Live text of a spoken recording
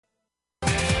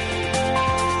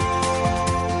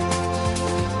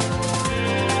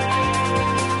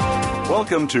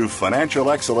Welcome to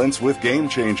Financial Excellence with Game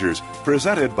Changers,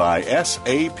 presented by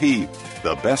SAP.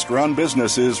 The best-run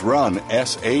businesses run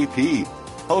SAP.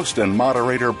 Host and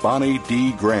moderator Bonnie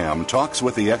D. Graham talks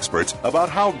with the experts about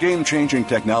how game-changing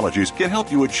technologies can help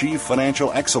you achieve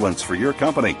financial excellence for your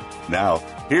company. Now,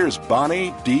 here's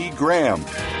Bonnie D. Graham.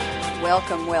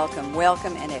 Welcome, welcome,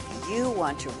 welcome. And if you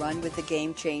want to run with the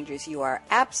Game Changers, you are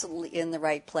absolutely in the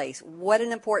right place. What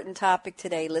an important topic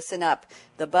today. Listen up.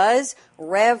 The buzz,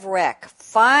 RevRec.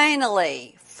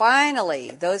 Finally,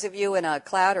 those of you in a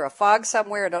cloud or a fog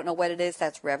somewhere, don't know what it is,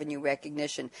 that's revenue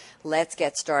recognition. Let's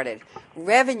get started.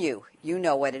 Revenue, you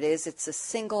know what it is. It's the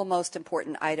single most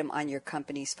important item on your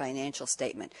company's financial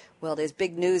statement. Well, there's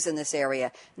big news in this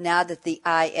area now that the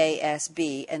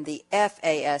IASB and the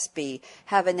FASB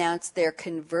have announced their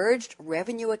converged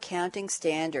revenue accounting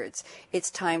standards. It's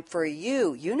time for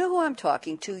you know who I'm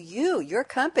talking to, your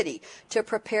company, to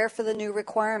prepare for the new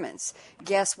requirements.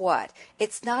 Guess what?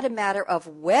 It's not a matter of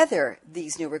whether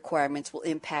these new requirements will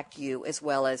impact you as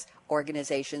well as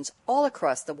organizations all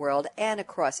across the world and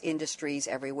across industries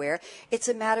everywhere. It's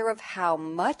a matter of how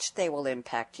much they will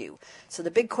impact you. So the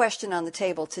big question on the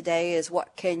table today is,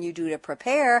 what can you do to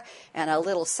prepare? And a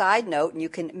little side note, and you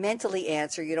can mentally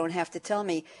answer, you don't have to tell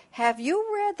me, have you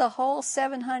read the whole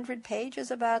 700 pages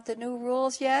about the new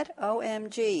rules yet?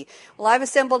 OMG. Well, we have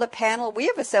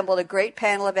assembled a great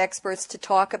panel of experts to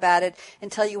talk about it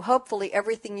and tell you hopefully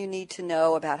everything you need to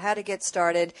know about how to get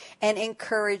started and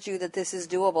encourage you that this is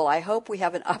doable. I hope we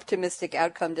have an optimistic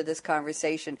outcome to this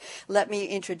conversation. Let me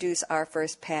introduce our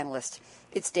first panelist.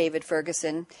 It's David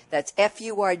Ferguson. That's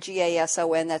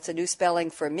F-U-R-G-A-S-O-N. That's a new spelling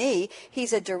for me.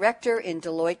 He's a director in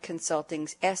Deloitte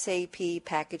Consulting's SAP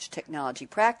Package Technology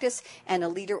Practice and a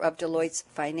leader of Deloitte's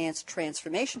finance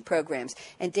transformation programs.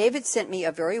 And David sent me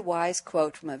a very wise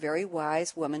quote from a very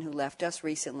wise woman who left us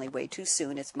recently, way too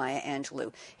soon. It's Maya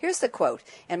Angelou. Here's the quote.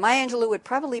 And Maya Angelou would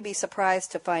probably be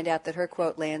surprised to find out that her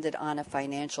quote landed on a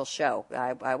financial show,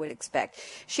 I would expect.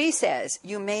 She says,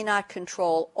 "You may not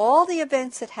control all the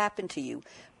events that happen to you,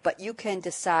 but you can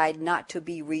decide not to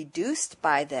be reduced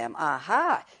by them."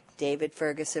 Aha! David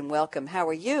Ferguson, welcome. How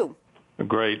are you?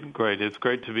 Great. It's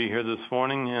great to be here this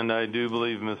morning, and I do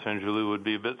believe Ms. Angelou would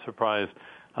be a bit surprised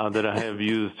that I have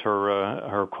used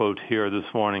her quote here this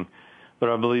morning. But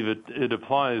I believe it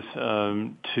applies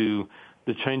to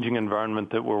the changing environment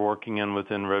that we're working in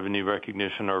within revenue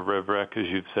recognition, or RevRec, as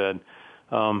you've said.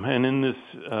 And in this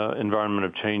environment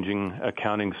of changing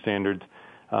accounting standards,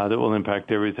 that will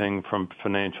impact everything from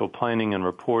financial planning and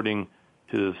reporting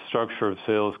to the structure of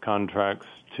sales contracts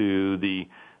to the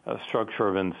structure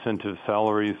of incentive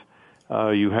salaries.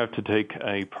 You have to take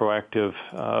a proactive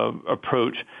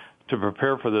approach to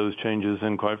prepare for those changes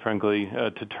and, quite frankly,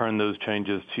 to turn those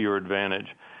changes to your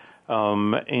advantage.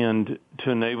 And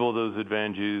to enable those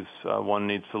advantages, one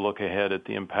needs to look ahead at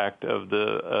the impact of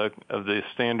the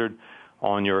standard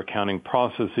on your accounting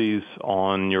processes,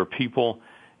 on your people,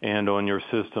 and on your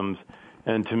systems.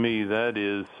 And to me, that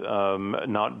is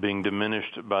not being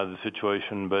diminished by the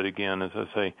situation, but again, as I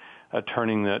say,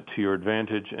 turning that to your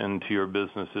advantage and to your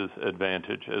business's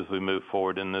advantage as we move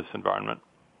forward in this environment.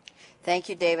 Thank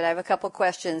you, David. I have a couple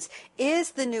questions. Are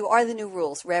the new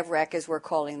rules, RevRec as we're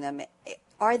calling them,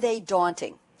 are they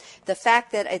daunting? The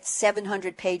fact that it's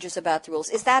 700 pages about the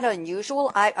rules, is that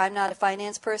unusual? I'm not a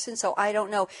finance person, so I don't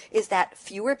know. Is that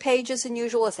fewer pages than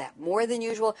usual? Is that more than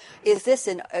usual? Is this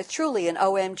truly an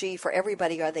OMG for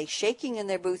everybody? Are they shaking in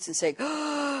their boots and saying,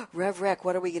 "Oh, RevRec,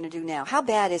 what are we going to do now?" How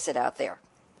bad is it out there?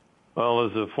 Well,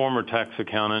 as a former tax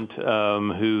accountant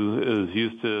who is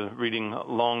used to reading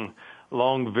long,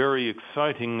 very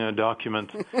exciting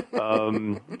documents,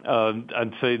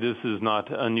 I'd say this is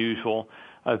not unusual.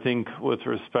 I think with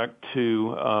respect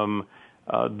to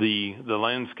the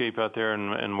landscape out there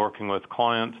and working with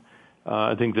clients,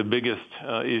 I think the biggest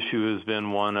issue has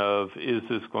been one of, is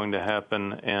this going to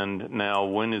happen, and now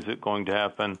when is it going to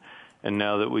happen? And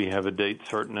now that we have a date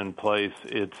certain in place,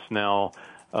 it's now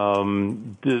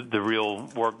the real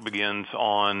work begins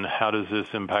on, how does this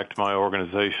impact my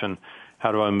organization?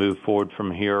 How do I move forward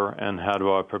from here, and how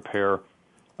do I prepare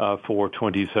for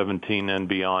 2017 and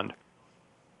beyond?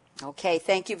 Okay,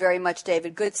 thank you very much,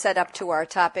 David. Good setup to our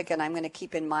topic, and I'm going to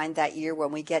keep in mind that year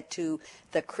when we get to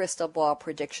the crystal ball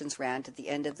predictions round at the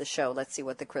end of the show. Let's see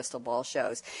what the crystal ball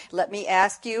shows. Let me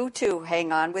ask you to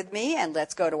hang on with me, and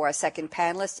let's go to our second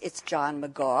panelist. It's John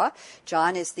McGaugh.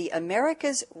 John is the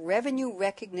America's Revenue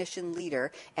Recognition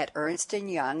Leader at Ernst &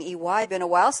 Young, EY. Been a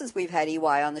while since we've had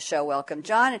EY on the show. Welcome,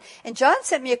 John. And John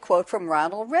sent me a quote from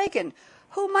Ronald Reagan,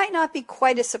 who might not be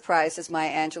quite as surprised as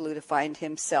Maya Angelou to find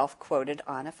himself quoted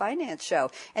on a finance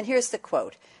show. And here's the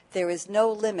quote: "There is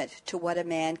no limit to what a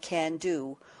man can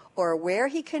do or where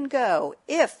he can go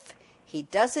if he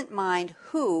doesn't mind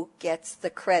who gets the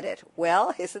credit."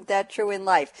 Well, isn't that true in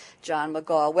life? John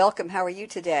McGaugh, welcome. How are you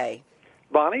today?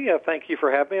 Bonnie, thank you for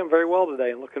having me. I'm very well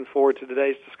today and looking forward to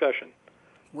today's discussion.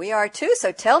 We are too.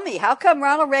 So tell me, how come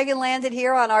Ronald Reagan landed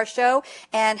here on our show,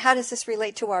 and how does this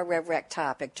relate to our RevRec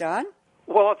topic, John?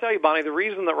 Well, I'll tell you, Bonnie, the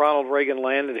reason that Ronald Reagan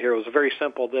landed here was very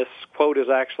simple. This quote is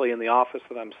actually in the office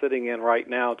that I'm sitting in right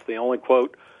now. It's the only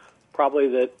quote probably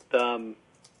that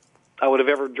I would have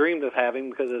ever dreamed of having,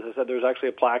 because, as I said, there's actually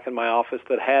a plaque in my office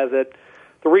that has it.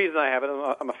 The reason I have it,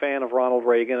 I'm a fan of Ronald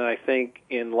Reagan, and I think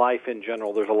in life in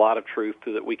general there's a lot of truth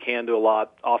to that. We can do a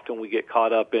lot. Often we get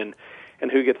caught up in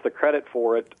who gets the credit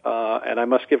for it, and I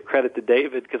must give credit to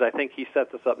David, because I think he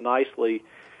set this up nicely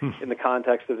in the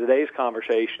context of today's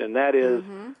conversation, and that is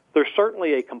there's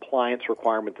certainly a compliance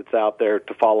requirement that's out there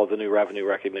to follow the new revenue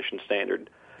recognition standard.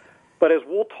 But as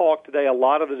we'll talk today, a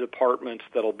lot of the departments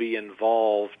that will be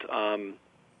involved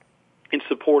in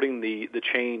supporting the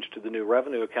change to the new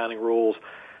revenue accounting rules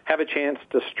have a chance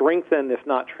to strengthen, if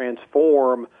not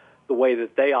transform, the way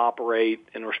that they operate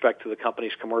in respect to the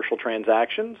company's commercial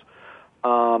transactions.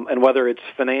 And whether it's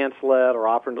finance-led or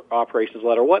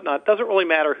operations-led or whatnot, doesn't really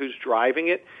matter who's driving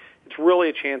it. It's really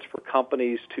a chance for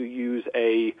companies to use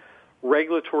a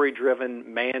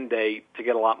regulatory-driven mandate to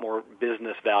get a lot more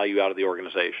business value out of the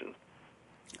organization.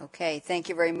 Okay, thank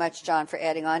you very much, John, for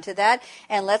adding on to that.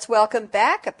 And let's welcome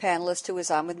back a panelist who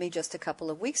was on with me just a couple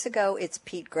of weeks ago. It's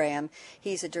Pete Graham.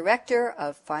 He's a Director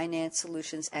of Finance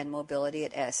Solutions and Mobility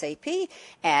at SAP.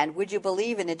 And would you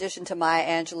believe, in addition to Maya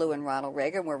Angelou and Ronald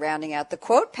Reagan, we're rounding out the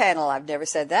quote panel, I've never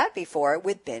said that before,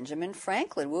 with Benjamin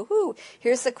Franklin. Woohoo!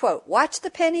 Here's the quote: "Watch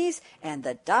the pennies and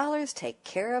the dollars take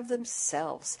care of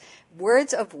themselves."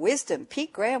 Words of wisdom.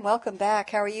 Pete Graham, welcome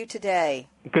back. How are you today?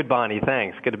 Good, Bonnie.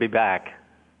 Thanks. Good to be back.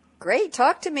 Great.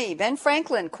 Talk to me. Ben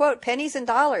Franklin, quote, "Pennies and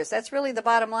dollars." That's really the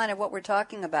bottom line of what we're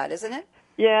talking about, isn't it?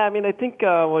 Yeah, I mean, I think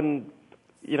when,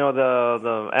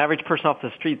 the average person off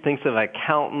the street thinks of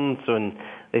accountants, and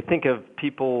they think of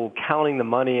people counting the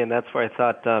money, and that's where I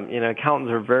thought,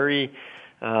 accountants are very,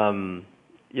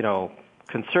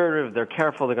 conservative. They're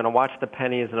careful. They're going to watch the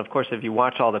pennies. And, of course, if you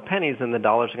watch all the pennies, then the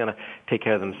dollars are going to take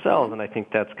care of themselves. And I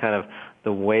think that's kind of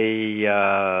the way,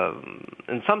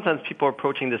 and sometimes people are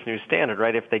approaching this new standard,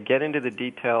 right? If they get into the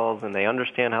details and they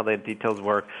understand how the details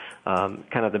work,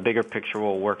 kind of the bigger picture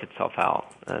will work itself out.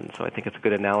 And so I think it's a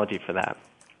good analogy for that.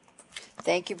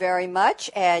 Thank you very much.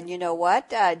 And you know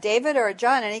what? David or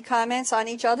John, any comments on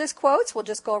each other's quotes? We'll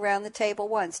just go around the table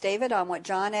once. David, on what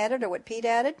John added or what Pete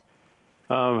added?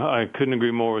 I couldn't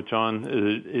agree more with John.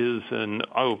 It is an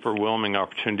overwhelming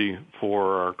opportunity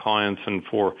for our clients and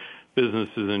for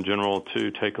businesses in general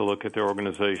to take a look at their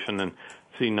organization and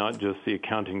see not just the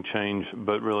accounting change,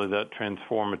 but really that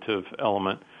transformative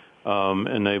element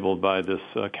enabled by this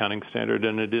accounting standard.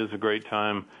 And it is a great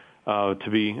time to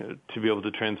be able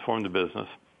to transform the business.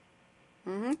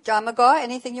 Mm-hmm. John McGaugh,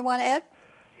 anything you want to add?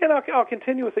 Yeah, I'll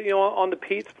continue with it. On to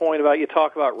Pete's point about, you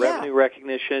talk about revenue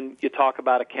recognition, you talk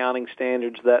about accounting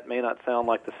standards. That may not sound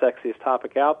like the sexiest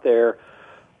topic out there,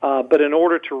 but in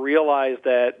order to realize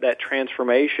that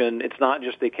transformation, it's not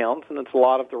just the accountants, and it's a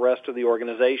lot of the rest of the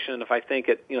organization. If I think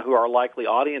who our likely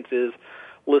audience is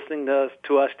listening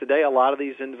to us today, a lot of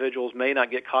these individuals may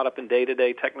not get caught up in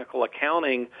day-to-day technical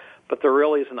accounting, but there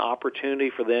really is an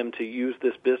opportunity for them to use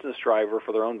this business driver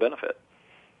for their own benefit.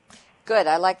 Good.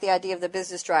 I like the idea of the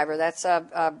business driver. That's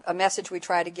a message we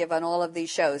try to give on all of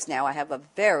these shows. Now, I have a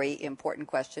very important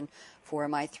question for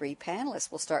my three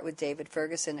panelists. We'll start with David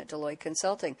Ferguson at Deloitte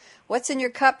Consulting. What's in your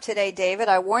cup today, David?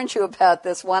 I warned you about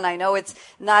this one. I know it's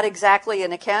not exactly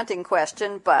an accounting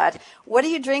question, but what are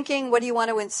you drinking? What do you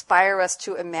want to inspire us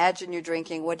to imagine you're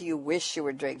drinking? What do you wish you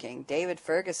were drinking? David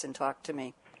Ferguson, talk to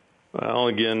me. Well,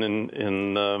 again,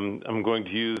 I'm going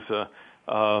to use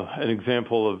an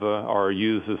example of or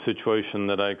use a situation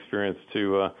that I experienced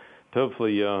to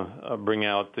hopefully bring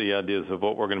out the ideas of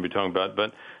what we're going to be talking about.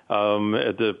 But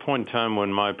at the point in time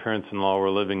when my parents-in-law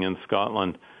were living in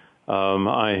Scotland,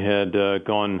 I had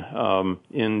gone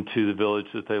into the village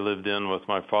that they lived in with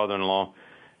my father-in-law,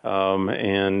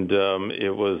 and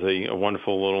it was a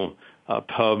wonderful little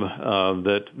pub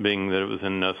that, being that it was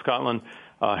in Scotland,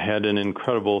 had an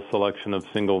incredible selection of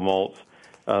single malts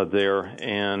there,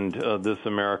 and this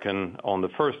American on the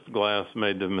first glass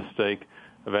made the mistake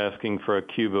of asking for a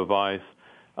cube of ice,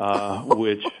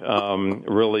 which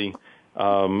really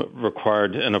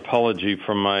required an apology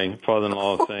from my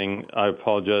father-in-law, saying, "I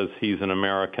apologize, he's an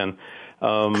American."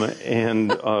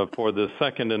 And for the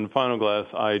second and final glass,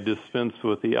 I dispensed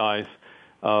with the ice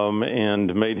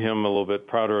and made him a little bit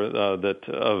prouder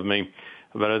of me.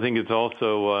 But I think it's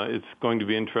also it's going to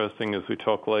be interesting as we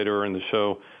talk later in the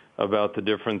show about the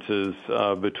differences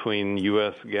between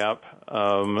U.S. GAAP,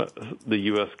 the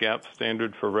U.S. GAAP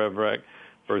standard for RevRec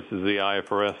versus the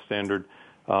IFRS standard.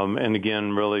 And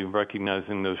again, really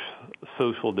recognizing those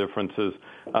social differences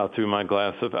through my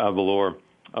glass of Aberlour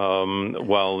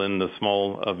while in the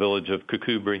small village of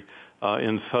Kukubri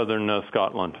in southern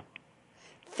Scotland.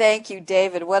 Thank you,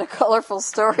 David. What a colorful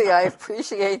story. I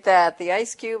appreciate that. The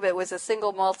ice cube, it was a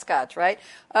single malt scotch, right?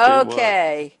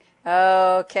 Okay.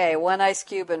 Okay, one ice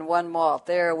cube and one malt.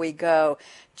 There we go.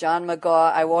 John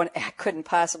McGaw, I couldn't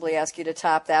possibly ask you to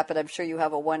top that, but I'm sure you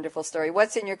have a wonderful story.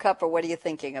 What's in your cup, or what are you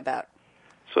thinking about?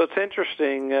 So it's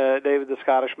interesting, David the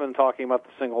Scottishman talking about the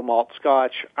single malt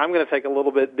scotch. I'm going to take a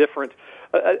little bit different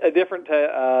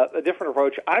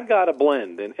approach. I've got a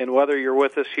blend, and whether you're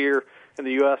with us here in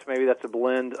the U.S., maybe that's a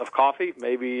blend of coffee.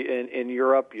 Maybe in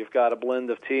Europe, you've got a blend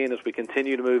of tea. And as we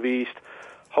continue to move east,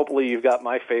 hopefully you've got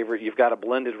my favorite. You've got a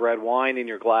blended red wine in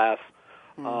your glass.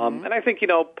 Mm-hmm. And I think,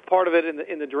 part of it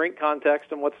in the drink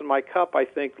context and what's in my cup, I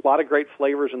think a lot of great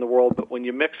flavors in the world, but when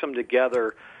you mix them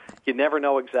together, you never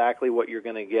know exactly what you're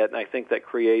going to get. And I think that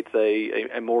creates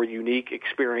a more unique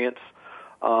experience.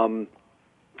 In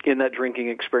that drinking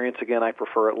experience, again, I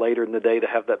prefer it later in the day to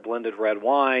have that blended red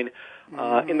wine.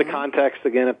 In the context,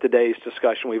 again, of today's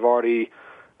discussion, we've already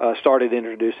started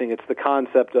introducing. It's the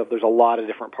concept of there's a lot of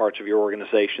different parts of your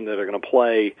organization that are going to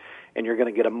play, and you're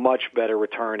going to get a much better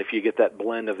return if you get that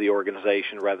blend of the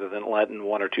organization rather than letting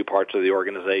one or two parts of the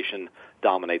organization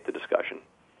dominate the discussion.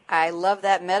 I love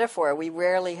that metaphor. We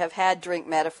rarely have had drink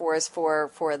metaphors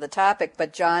for the topic,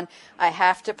 but John, I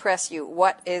have to press you.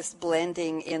 What is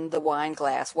blending in the wine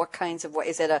glass? What kinds of,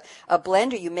 is it a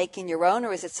blend? Are you making your own,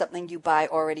 or is it something you buy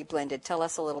already blended? Tell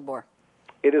us a little more.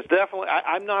 It is definitely,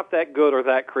 I'm not that good or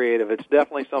that creative. It's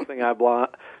definitely something I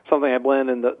blend,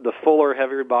 and the fuller,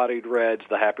 heavier-bodied reds,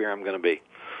 the happier I'm going to be.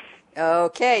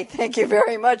 Okay, thank you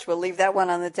very much. We'll leave that one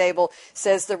on the table,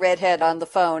 says the redhead on the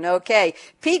phone. Okay,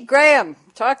 Pete Graham,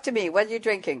 talk to me. What are you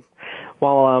drinking?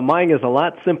 Well, mine is a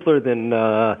lot simpler than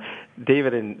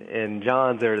David and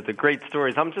John's. They're the great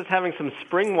stories. I'm just having some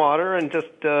spring water and just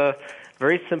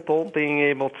very simple, being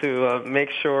able to make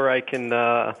sure I can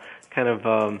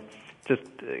just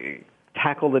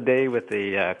tackle the day with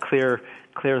a clear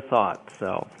thought.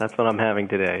 So that's what I'm having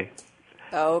today.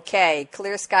 Okay,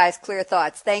 clear skies, clear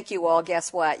thoughts. Thank you all.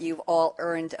 Guess what? You've all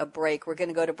earned a break. We're going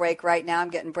to go to break right now. I'm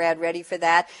getting Brad ready for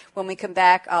that. When we come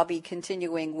back, I'll be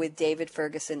continuing with David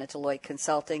Ferguson at Deloitte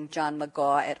Consulting, John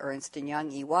McGaw at Ernst & Young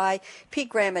EY, Pete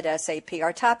Graham at SAP.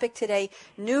 Our topic today,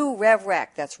 new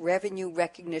RevRec. That's Revenue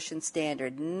Recognition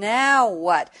Standard. Now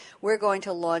what? We're going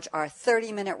to launch our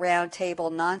 30-minute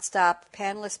roundtable nonstop.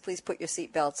 Panelists, please put your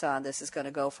seatbelts on. This is going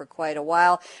to go for quite a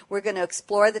while. We're going to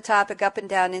explore the topic up and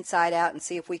down, inside out, and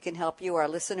see if we can help you, our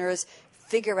listeners,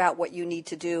 figure out what you need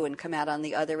to do and come out on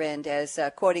the other end. As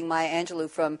quoting Maya Angelou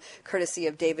from courtesy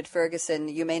of David Ferguson,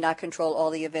 you may not control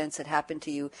all the events that happen to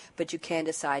you, but you can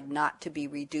decide not to be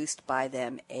reduced by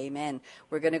them. Amen.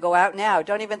 We're going to go out now.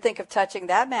 Don't even think of touching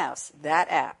that mouse,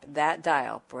 that app, that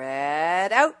dial.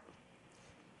 Brad out.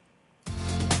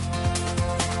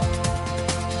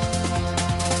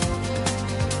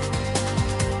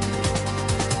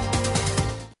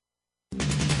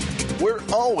 We're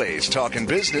always talking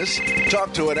business.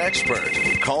 Talk to an expert.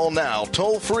 Call now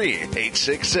toll free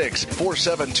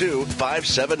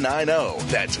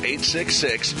 866-472-5790. That's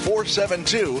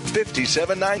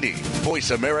 866-472-5790.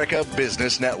 Voice America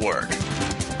Business Network.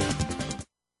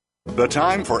 The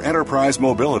time for enterprise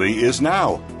mobility is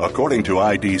now. According to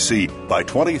IDC, by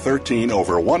 2013,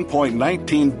 over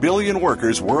 1.19 billion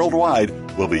workers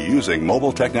worldwide will be using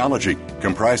mobile technology,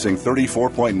 comprising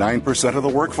 34.9% of the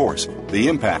workforce. The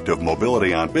impact of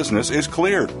mobility on business is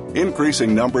clear.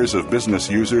 Increasing numbers of business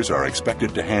users are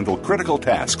expected to handle critical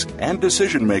tasks and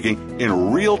decision-making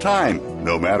in real time,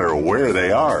 no matter where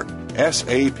they are.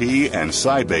 SAP and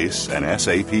Sybase, an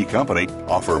SAP company,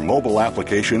 offer mobile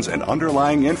applications and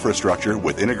underlying infrastructure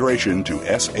with integration to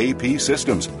SAP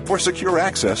systems for secure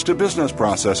access to business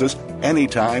processes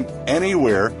anytime,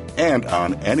 anywhere, and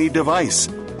on any device.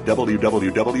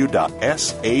 www.sap.com.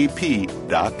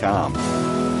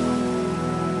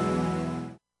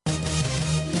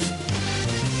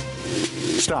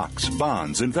 Stocks,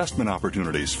 bonds, investment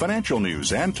opportunities, financial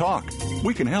news, and talk.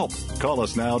 We can help. Call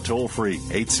us now toll-free,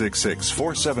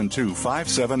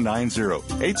 866-472-5790,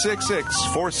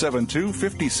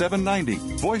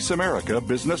 866-472-5790. Voice America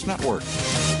Business Network.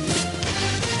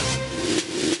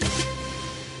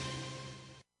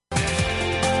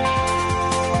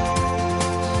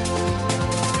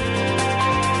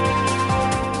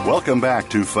 Welcome back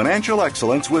to Financial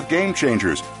Excellence with Game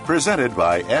Changers, presented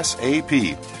by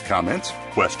SAP. Comments?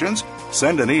 Questions?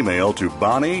 Send an email to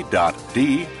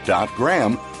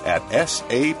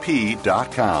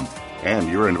bonnie.d.graham@sap.com.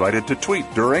 And you're invited to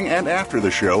tweet during and after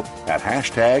the show at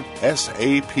hashtag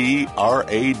SAPRADIO.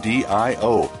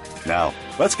 Now,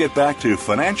 let's get back to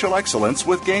Financial Excellence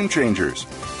with Game Changers.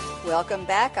 Welcome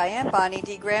back. I am Bonnie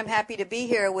D. Graham. Happy to be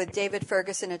here with David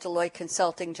Ferguson at Deloitte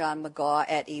Consulting, John McGaugh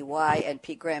at EY, and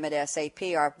Pete Graham at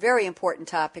SAP. Our very important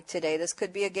topic today. This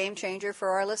could be a game changer for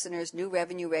our listeners. New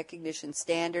revenue recognition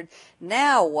standard.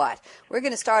 Now what? We're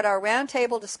going to start our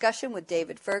roundtable discussion with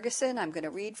David Ferguson. I'm going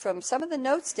to read from some of the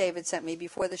notes David sent me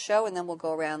before the show, and then we'll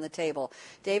go around the table.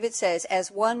 David says, as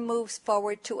one moves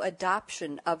forward to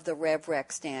adoption of the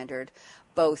RevRec standard,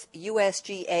 both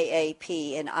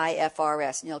USGAAP and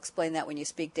IFRS, and you'll explain that when you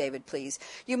speak, David, please.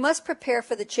 You must prepare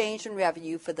for the change in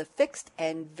revenue for the fixed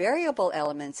and variable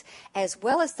elements, as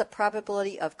well as the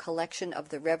probability of collection of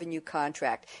the revenue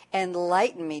contract.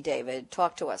 Enlighten me, David.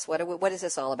 Talk to us. What is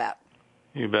this all about?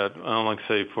 You bet. I'd like to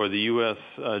say for the U.S.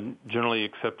 Generally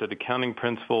accepted accounting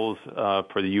principles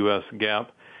for the U.S. GAAP,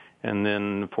 and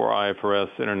then for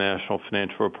IFRS, International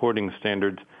Financial Reporting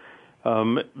Standards.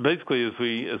 Basically, as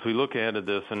we look ahead at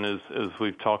this, and as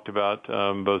we've talked about,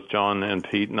 both John and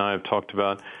Pete and I have talked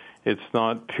about, it's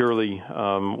not purely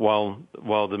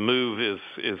while the move is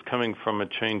coming from a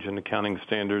change in accounting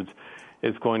standards,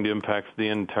 it's going to impact the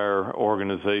entire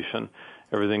organization.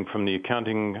 Everything from the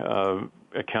accounting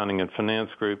and finance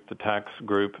group, the tax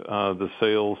group, the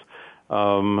sales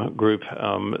group,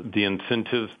 the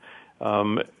incentives,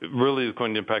 really is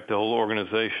going to impact the whole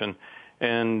organization.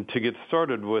 And to get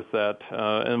started with that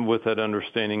and with that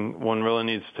understanding, one really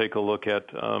needs to take a look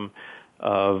at and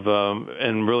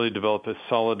really develop a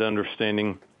solid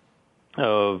understanding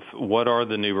of what are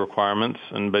the new requirements,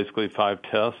 and basically 5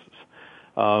 tests,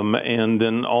 and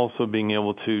then also being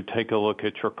able to take a look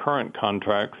at your current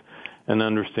contracts and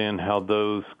understand how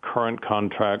those current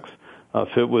contracts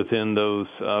fit within those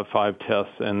 5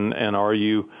 tests, and are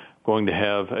you going to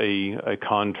have a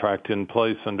contract in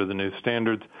place under the new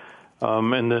standards.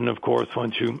 And then, of course,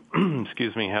 once you,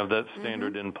 have that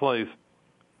standard in place,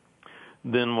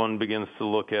 then one begins to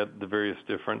look at the various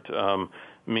different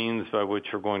means by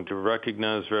which you're going to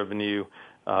recognize revenue,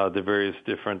 the various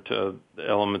different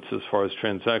elements as far as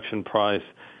transaction price,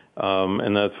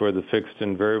 and that's where the fixed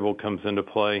and variable comes into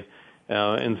play.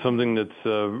 And something that's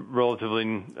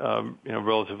relatively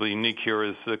unique here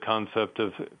is the concept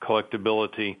of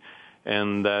collectability,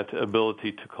 and that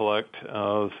ability to collect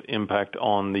impact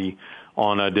on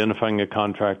identifying a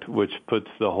contract, which puts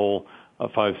the whole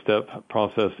 5-step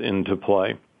process into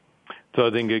play. So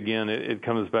I think, again, it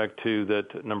comes back to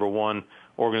that, number one,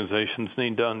 organizations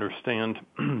need to understand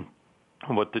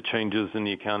what the changes in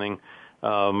the accounting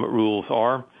rules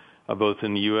are, both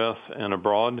in the U.S. and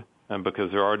abroad, and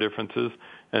because there are differences.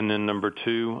 And then number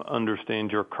two,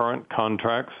 understand your current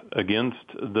contracts against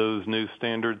those new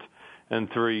standards. And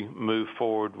 3, move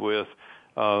forward with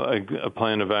a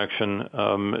plan of action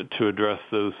to address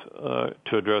those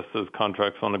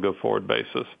contracts on a go-forward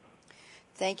basis.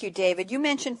 Thank you, David. You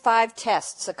mentioned 5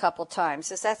 tests a couple times.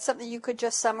 Is that something you could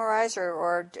just summarize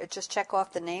or just check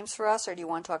off the names for us, or do you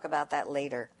want to talk about that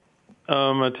later?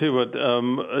 I tell you what,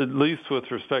 at least with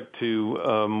respect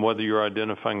to whether you're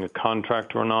identifying a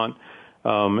contract or not,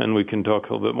 and we can talk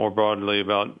a little bit more broadly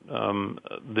about some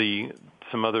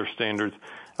other standards.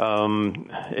 As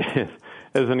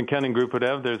an accounting group would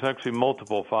have, there's actually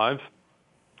multiple 5s,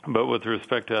 but with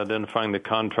respect to identifying the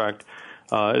contract,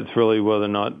 it's really whether or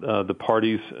not the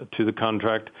parties to the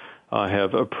contract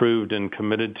have approved and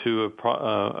committed to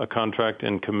a contract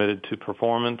and committed to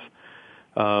performance.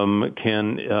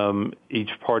 Can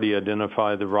each party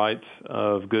identify the rights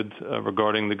of goods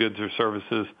regarding the goods or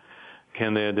services?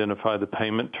 Can they identify the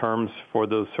payment terms for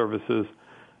those services?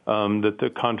 That the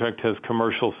contract has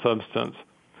commercial substance.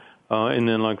 And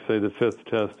then, like I say, the 5th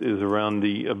test is around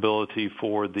the ability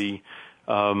for the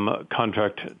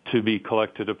contract to be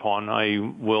collected upon.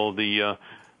 Will the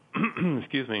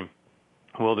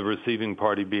will the receiving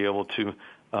party be able to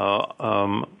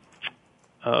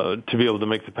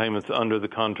make the payments under the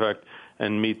contract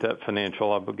and meet that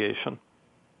financial obligation?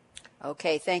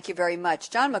 Okay, thank you very much.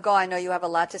 John McGaugh, I know you have a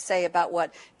lot to say about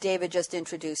what David just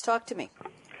introduced. Talk to me.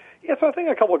 Yeah, so I think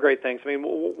a couple of great things. I mean,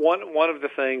 one of the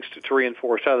things to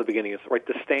reinforce out of the beginning is, right,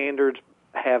 the standards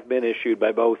have been issued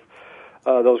by both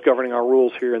those governing our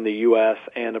rules here in the U.S.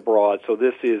 and abroad. So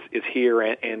this is here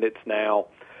and it's now.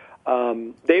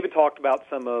 David talked about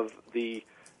some of the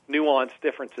nuanced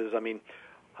differences. I mean,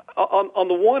 on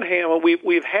the one hand,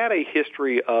 we've had a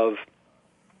history of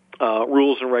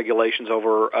rules and regulations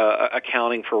over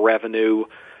accounting for revenue.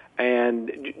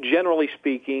 And generally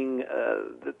speaking,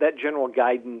 that general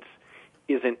guidance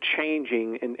isn't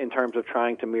changing in terms of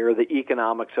trying to mirror the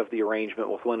economics of the arrangement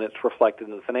with when it's reflected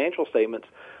in the financial statements.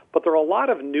 But there are a lot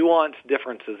of nuanced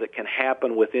differences that can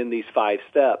happen within these 5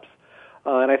 steps.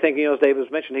 And I think, as David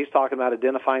has mentioned, he's talking about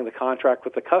identifying the contract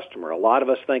with the customer. A lot of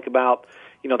us think about,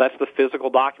 that's the physical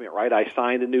document, right? I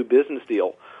signed a new business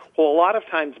deal. Well, a lot of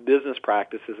times business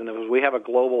practices, and as we have a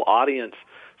global audience,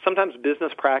 sometimes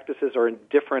business practices are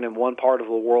different in one part of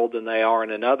the world than they are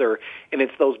in another, and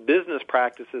it's those business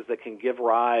practices that can give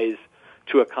rise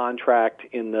to a contract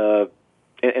in the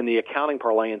accounting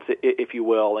parlance, if you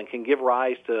will, and can give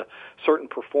rise to certain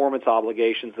performance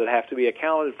obligations that have to be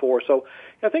accounted for. So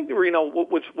I think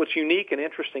what's unique and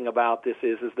interesting about this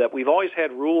is that we've always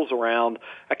had rules around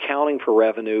accounting for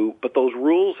revenue, but those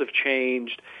rules have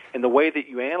changed, and the way that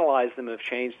you analyze them have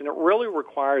changed, and it really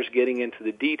requires getting into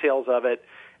the details of it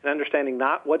and understanding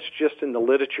not what's just in the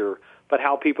literature, but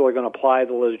how people are going to apply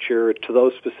the literature to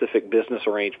those specific business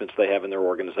arrangements they have in their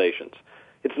organizations.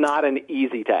 It's not an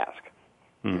easy task.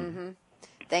 Mm-hmm.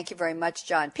 Thank you very much,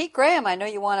 John. Pete Graham, I know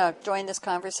you want to join this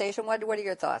conversation. What are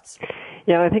your thoughts?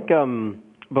 Yeah, I think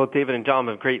both David and John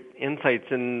have great insights.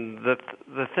 And the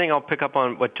thing I'll pick up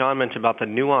on what John mentioned about the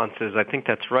nuances, I think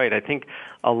that's right. I think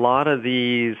a lot of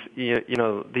these,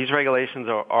 these regulations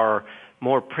are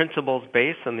more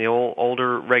principles-based than the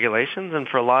older regulations. And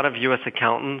for a lot of U.S.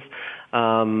 accountants,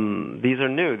 these are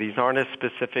new. These aren't as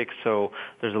specific, so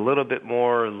there's a little bit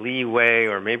more leeway,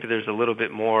 or maybe there's a little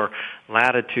bit more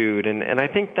latitude. And I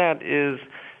think that is,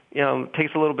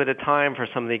 takes a little bit of time for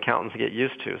some of the accountants to get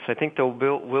used to. So I think there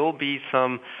will be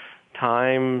some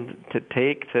time to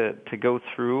take to go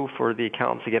through for the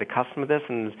accountants to get accustomed to this.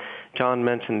 And as John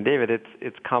mentioned, David,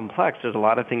 it's complex. There's a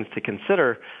lot of things to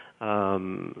consider.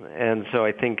 And so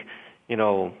I think,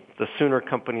 the sooner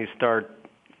companies start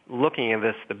looking at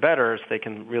this, the better, so they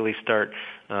can really start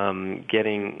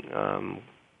getting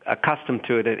accustomed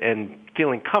to it and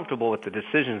feeling comfortable with the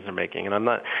decisions they're making. And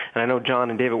I know John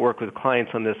and David work with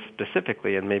clients on this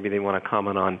specifically, and maybe they want to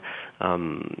comment on,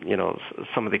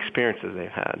 some of the experiences they've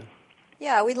had.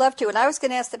 Yeah, we'd love to. And I was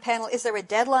going to ask the panel, is there a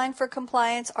deadline for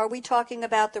compliance? Are we talking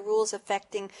about the rules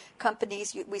affecting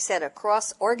companies? We said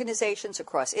across organizations,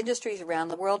 across industries around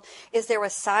the world. Is there a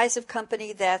size of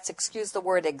company that's, excuse the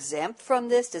word, exempt from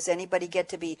this? Does anybody get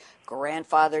to be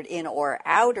grandfathered in or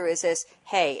out? Or is this,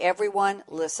 hey, everyone,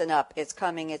 listen up. It's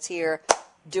coming. It's here.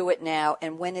 Do it now.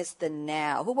 And when is the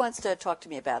now? Who wants to talk to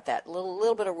me about that? A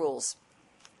little bit of rules.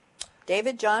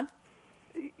 David, John?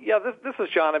 Yeah, this is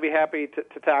John. I'd be happy to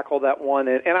tackle that one,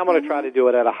 and I'm going to try to do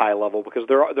it at a high level because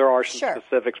there are some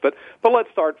specifics. But let's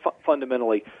start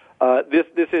fundamentally.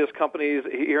 This is companies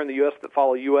here in the U.S. that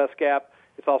follow U.S. GAAP.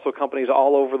 It's also companies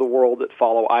all over the world that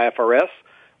follow IFRS,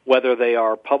 whether they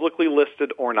are publicly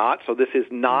listed or not. So this is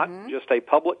not just a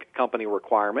public company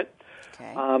requirement.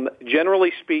 Okay.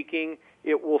 Generally speaking,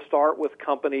 it will start with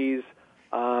companies'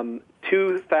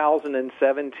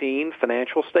 2017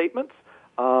 financial statements.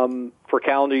 For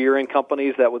calendar year-end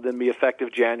companies, that would then be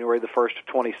effective January the 1st of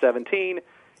 2017.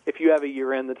 If you have a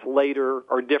year-end that's later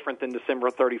or different than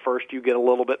December 31st, you get a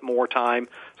little bit more time.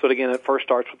 So, again, it first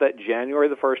starts with that January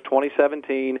the 1st,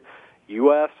 2017,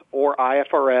 U.S. or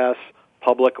IFRS,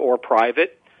 public or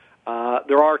private.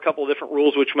 There are a couple of different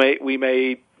rules which we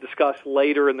may discuss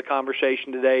later in the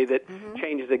conversation today that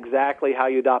changes exactly how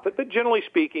you adopt it. But generally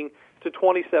speaking, it's a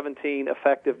 2017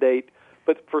 effective date.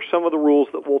 But for some of the rules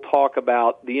that we'll talk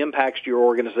about, the impacts to your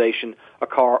organization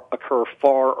occur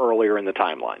far earlier in the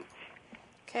timeline.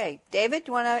 Okay. David, do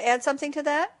you want to add something to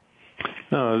that?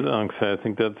 No, I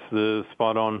think that's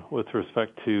spot on with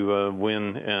respect to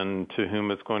when and to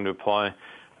whom it's going to apply.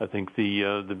 I think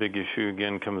the big issue,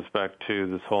 again, comes back to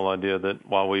this whole idea that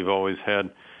while we've always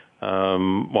had,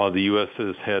 while the U.S.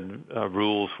 has had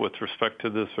rules with respect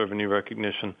to this revenue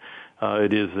recognition,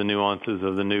 it is the nuances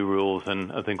of the new rules.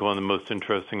 And I think one of the most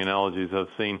interesting analogies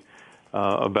I've seen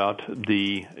about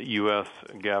the U.S.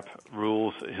 GAAP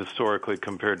rules historically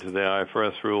compared to the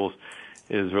IFRS rules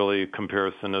is really a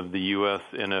comparison of the U.S.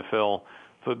 NFL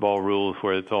football rules,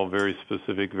 where it's all very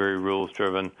specific, very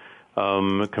rules-driven,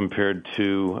 compared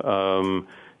to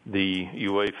the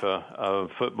UEFA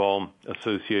Football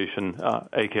Association,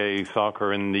 aka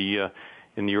soccer, in the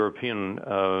European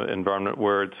environment,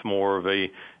 where it's more of a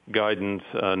guidance,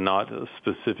 not a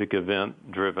specific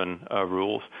event-driven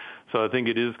rules. So I think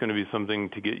it is going to be something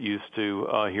to get used to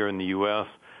here in the U.S.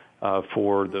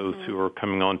 For those who are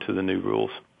coming on to the new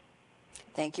rules.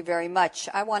 Thank you very much.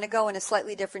 I want to go in a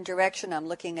slightly different direction. I'm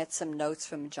looking at some notes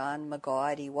from John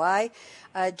McGaw at EY.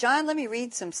 John, let me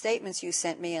read some statements you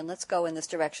sent me, and let's go in this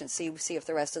direction, see if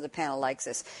the rest of the panel likes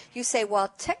this. You say, while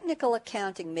technical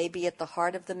accounting may be at the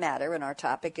heart of the matter, and our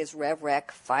topic is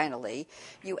RevRec finally,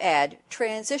 you add,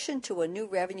 transition to a new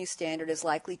revenue standard is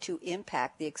likely to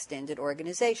impact the extended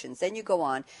organizations. Then you go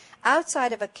on,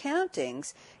 outside of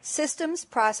accountings, systems,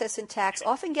 process, and tax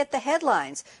often get the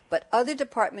headlines, but other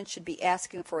departments should be asking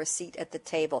for a seat at the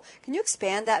table. Can you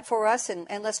expand that for us, and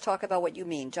let's talk about what you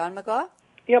mean. John McGaw?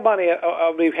 Yeah, Bonnie,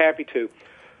 I'll be happy to.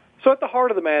 So at the heart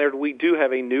of the matter, we do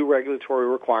have a new regulatory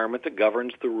requirement that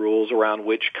governs the rules around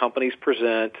which companies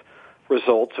present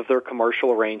results of their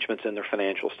commercial arrangements in their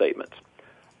financial statements.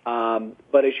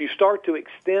 But as you start to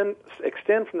extend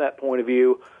from that point of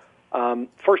view,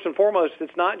 first and foremost,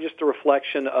 it's not just a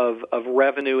reflection of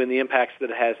revenue and the impacts that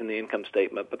it has in the income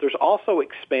statement, but there's also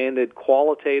expanded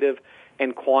qualitative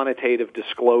and quantitative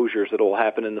disclosures that will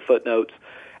happen in the footnotes.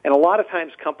 And a lot of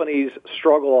times companies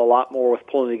struggle a lot more with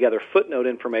pulling together footnote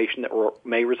information that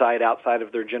may reside outside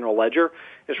of their general ledger.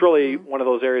 It's really one of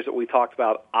those areas that we talked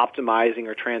about optimizing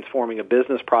or transforming a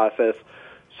business process.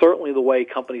 Certainly the way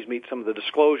companies meet some of the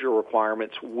disclosure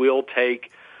requirements will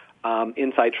take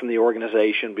insights from the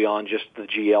organization beyond just the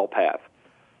GL path.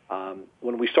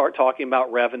 When we start talking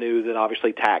about revenue, then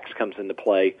obviously tax comes into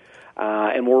play.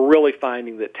 And we're really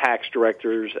finding that tax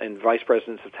directors and vice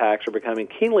presidents of tax are becoming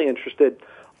keenly interested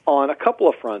on a couple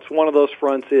of fronts. One of those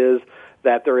fronts is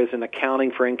that there is an accounting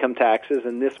for income taxes,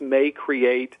 and this may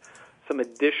create some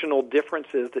additional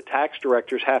differences that tax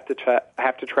directors have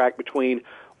to track between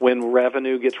when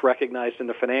revenue gets recognized in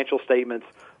the financial statements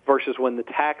versus when the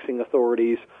taxing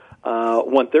authorities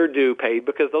want their due paid,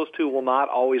 because those two will not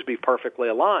always be perfectly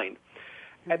aligned.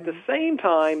 At the same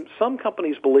time, some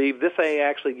companies believe this may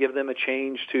actually give them a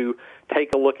change to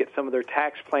take a look at some of their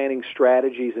tax planning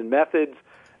strategies and methods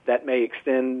that may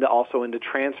extend also into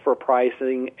transfer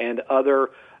pricing and other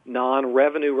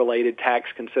non-revenue related tax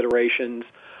considerations,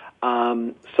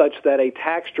 such that a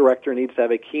tax director needs to have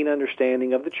a keen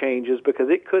understanding of the changes, because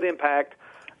it could impact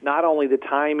not only the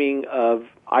timing of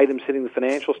items hitting the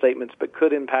financial statements, but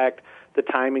could impact the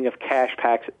timing of cash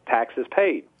taxes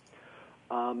paid.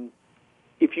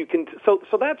 If you can, so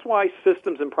that's why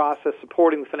systems and process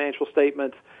supporting the financial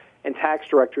statements and tax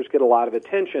directors get a lot of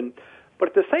attention. But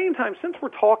at the same time, since we're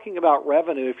talking about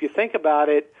revenue, if you think about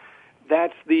it,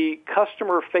 that's the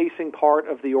customer-facing part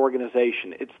of the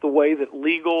organization. It's the way that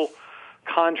legal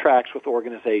contracts with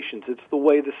organizations. It's the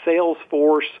way the sales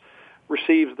force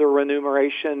receives their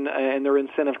remuneration and their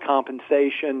incentive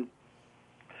compensation.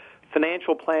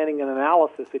 Financial planning and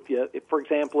analysis. For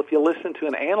example, if you listen to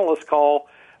an analyst call,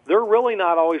 they're really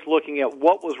not always looking at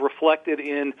what was reflected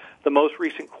in the most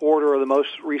recent quarter or the most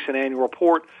recent annual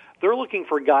report. They're looking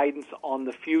for guidance on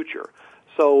the future.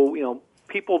 So,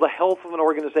 people, the health of an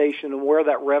organization and where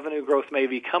that revenue growth may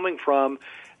be coming from,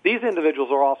 these individuals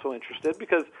are also interested,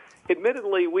 because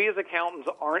admittedly, we as accountants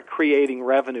aren't creating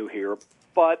revenue here,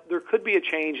 but there could be a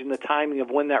change in the timing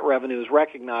of when that revenue is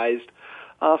recognized.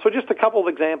 So just a couple of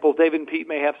examples. David and Pete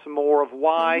may have some more of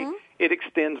why it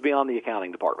extends beyond the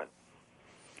accounting department.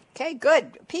 Okay,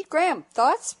 good. Pete Graham,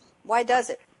 thoughts? Why does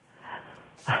it?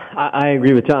 I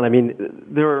agree with John. I mean,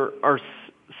 there are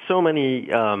so many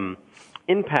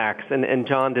impacts, and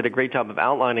John did a great job of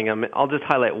outlining them. I'll just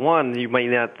highlight one you might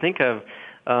not think of,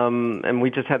 and we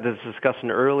just had this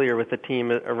discussion earlier with the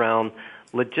team around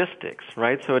logistics,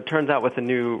 right? So it turns out with the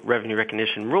new revenue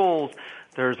recognition rules,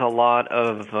 there's a lot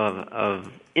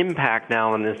of impact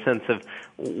now in the sense of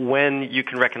when you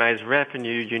can recognize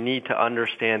revenue, you need to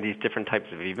understand these different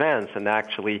types of events and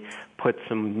actually put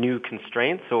some new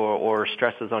constraints or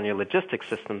stresses on your logistics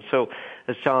system. So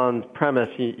as John's premise,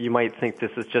 you might think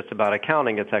this is just about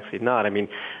accounting. It's actually not. I mean,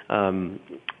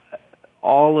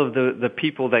 all of the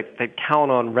people that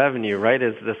count on revenue, right,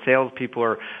 is the salespeople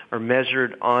are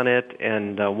measured on it,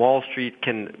 and Wall Street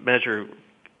can measure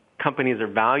companies or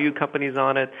value companies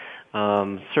on it.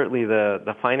 Certainly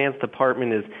the finance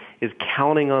department is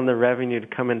counting on the revenue to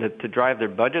come in to drive their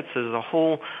budgets. So there's a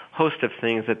whole host of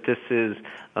things that this is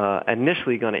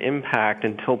initially going to impact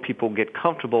until people get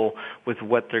comfortable with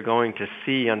what they're going to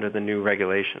see under the new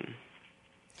regulation.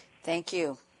 Thank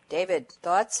you. David,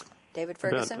 thoughts? David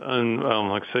Ferguson? And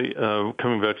like I say,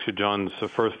 coming back to John's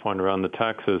first point around the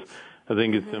taxes, I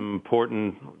think it's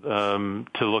important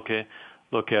to look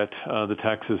at the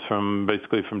taxes from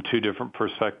two different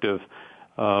perspectives.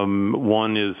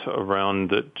 One is around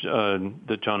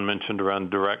that John mentioned around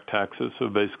direct taxes, so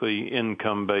basically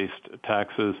income-based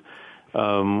taxes,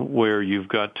 where you've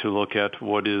got to look at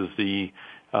what is the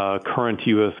current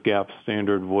U.S. GAAP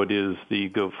standard, what is the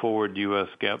go-forward U.S.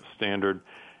 GAAP standard,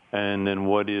 and then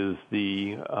what is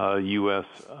the U.S.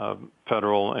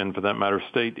 Federal and, for that matter,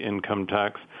 state income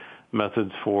tax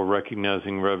methods for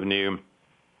recognizing revenue.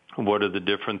 What are the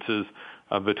differences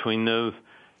between those?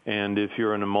 And if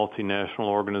you're in a multinational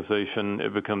organization,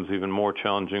 it becomes even more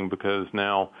challenging because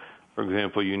now, for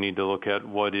example, you need to look at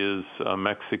what is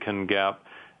Mexican GAAP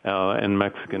and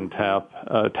Mexican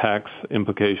tax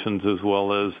implications, as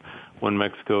well as when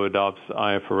Mexico adopts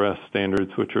IFRS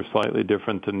standards, which are slightly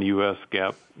different than U.S.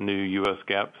 GAAP, new U.S.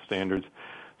 GAAP standards.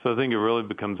 So I think it really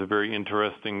becomes a very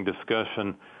interesting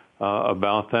discussion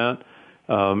about that.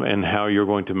 And how you're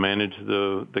going to manage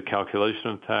the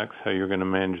calculation of tax, how you're going to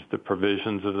manage the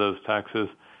provisions of those taxes.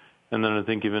 And then I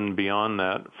think even beyond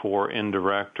that, for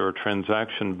indirect or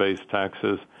transaction-based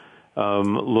taxes,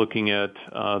 looking at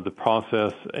the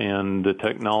process and the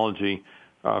technology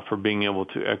for being able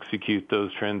to execute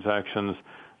those transactions,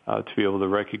 to be able to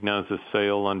recognize a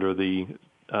sale under the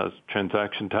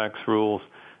transaction tax rules,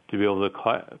 to be able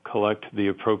to collect the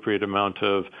appropriate amount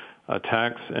of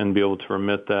tax and be able to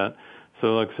remit that.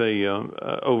 So like I say,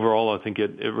 overall, I think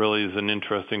it really is an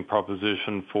interesting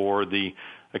proposition for the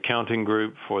accounting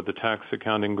group, for the tax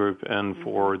accounting group, and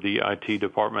for the IT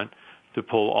department to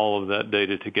pull all of that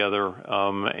data together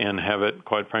and have it,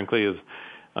 quite frankly, as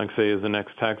like I say, as the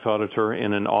next tax auditor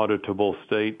in an auditable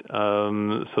state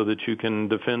so that you can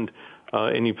defend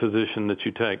any position that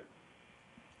you take.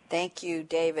 Thank you,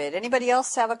 David. Anybody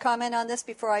else have a comment on this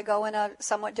before I go in a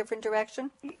somewhat different direction?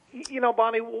 You know,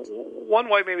 Bonnie, one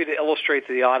way maybe to illustrate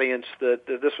to the audience that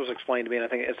this was explained to me, and I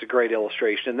think it's a great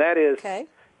illustration, and that is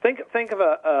think of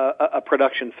a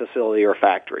production facility or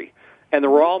factory, and the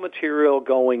raw material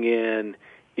going in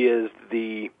is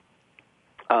the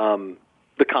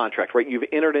contract, right? You've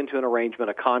entered into an arrangement,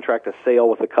 a contract, a sale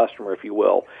with a customer, if you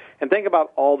will, and think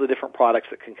about all the different products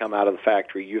that can come out of the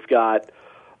factory. You've got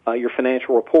your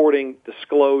financial reporting,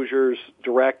 disclosures,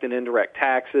 direct and indirect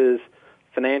taxes,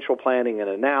 financial planning and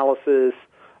analysis,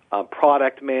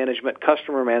 product management,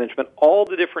 customer management, all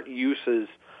the different uses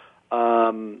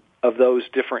of those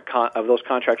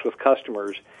contracts with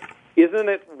customers. Isn't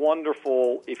it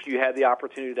wonderful if you had the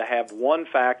opportunity to have one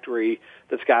factory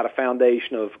that's got a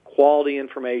foundation of quality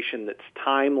information that's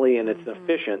timely and it's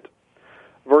efficient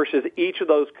versus each of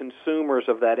those consumers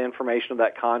of that information of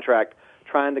that contract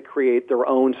trying to create their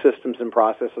own systems and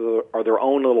processes or their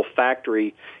own little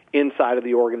factory inside of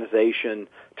the organization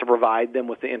to provide them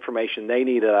with the information they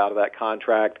needed out of that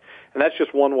contract. And that's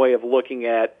just one way of looking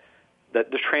at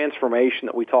the transformation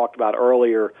that we talked about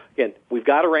earlier. Again, we've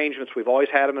got arrangements. We've always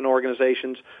had them in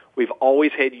organizations. We've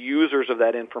always had users of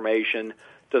that information.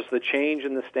 Does the change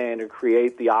in the standard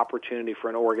create the opportunity for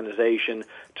an organization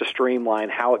to streamline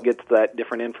how it gets that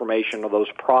different information or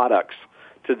those products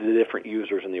to the different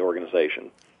users in the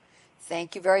organization?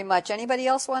 Thank you very much. Anybody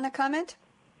else want to comment?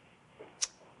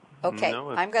 Okay,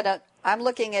 no, I'm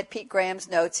looking at Pete Graham's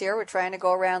notes here. We're trying to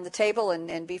go around the table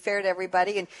and be fair to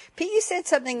everybody. And Pete, you said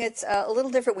something that's a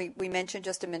little different. We mentioned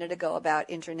just a minute ago about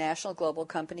international global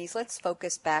companies. Let's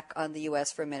focus back on the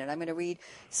U.S. for a minute. I'm going to read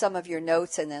some of your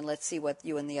notes, and then let's see what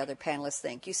you and the other panelists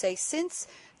think. You say, since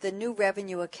the new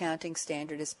revenue accounting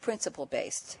standard is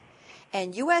principle-based,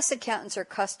 and U.S. accountants are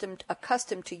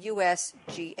accustomed to U.S.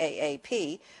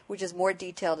 GAAP, which is more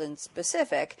detailed and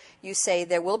specific, you say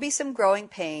there will be some growing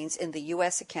pains in the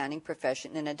U.S. accounting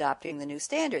profession in adopting the new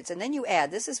standards. And then you add,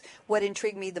 this is what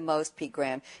intrigued me the most, Pete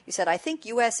Graham. You said, I think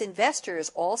U.S. investors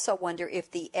also wonder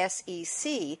if the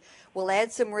SEC will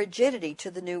add some rigidity to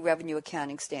the new revenue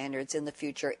accounting standards in the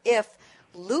future if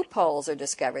loopholes are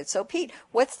discovered. So, Pete,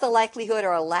 what's the likelihood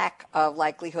or a lack of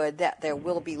likelihood that there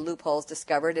will be loopholes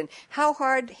discovered, and how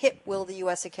hard hit will the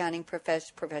U.S. accounting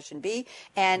profession be?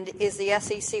 And is the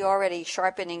SEC already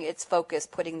sharpening its focus,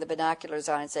 putting the binoculars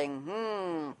on and saying,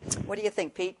 what do you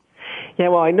think, Pete? Yeah,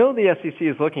 well, I know the SEC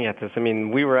is looking at this. I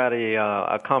mean, we were at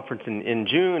a conference in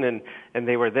June, and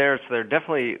they were there, so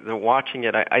they're watching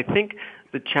it. I think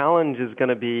the challenge is going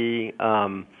to be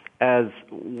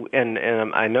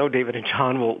and I know David and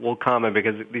John will comment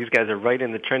because these guys are right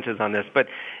in the trenches on this. But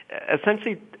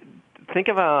essentially, think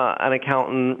of an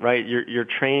accountant, right? You're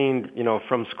trained,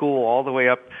 from school all the way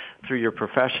up through your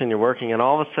profession. You're working, and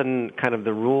all of a sudden, kind of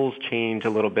the rules change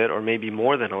a little bit, or maybe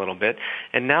more than a little bit.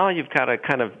 And now you've got to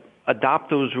kind of adopt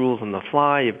those rules on the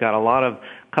fly. You've got a lot of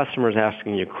customers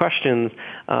asking you questions,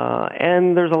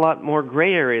 and there's a lot more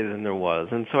gray area than there was.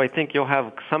 And so I think you'll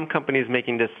have some companies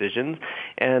making decisions,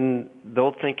 and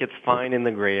they'll think it's fine in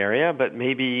the gray area, but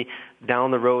maybe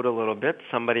down the road a little bit,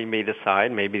 somebody may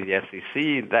decide, maybe the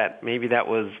SEC, that maybe that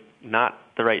was not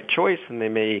the right choice, and they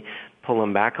may pull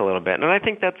them back a little bit. And I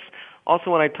think that's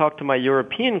also when I talk to my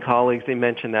European colleagues, they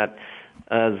mention that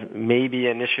as maybe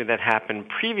an issue that happened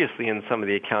previously in some of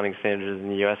the accounting standards in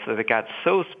the U.S. that it got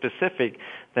so specific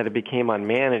that it became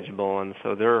unmanageable. And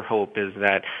so their hope is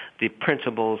that the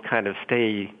principles kind of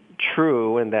stay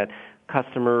true and that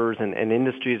customers and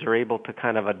industries are able to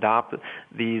kind of adopt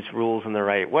these rules in the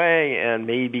right way and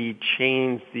maybe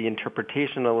change the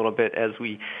interpretation a little bit as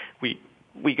we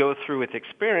go through with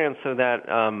experience so that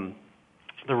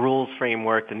the rules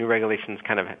framework, the new regulations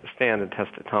kind of stand the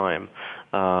test of time.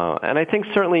 And I think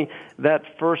certainly that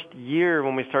first year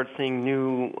when we start seeing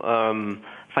new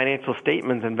financial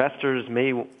statements, investors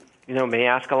may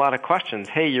ask a lot of questions.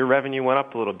 Hey, your revenue went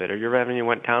up a little bit or your revenue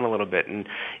went down a little bit, and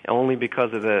only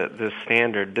because of the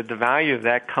standard. Did the value of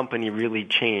that company really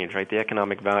change, right? The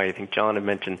economic value. I think John had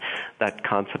mentioned that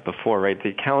concept before, right? The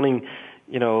accounting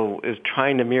is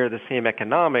trying to mirror the same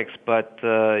economics, but,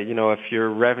 if your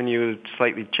revenue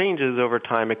slightly changes over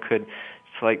time, it could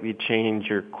slightly change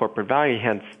your corporate value,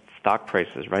 hence stock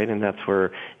prices, right? And that's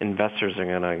where investors are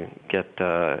going to get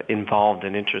involved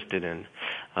and interested in.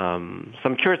 So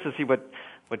I'm curious to see what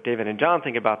David and John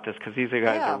think about this, because these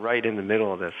guys are right in the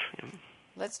middle of this.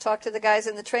 Let's talk to the guys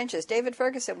in the trenches. David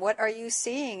Ferguson, what are you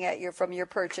seeing from your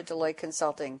perch at Deloitte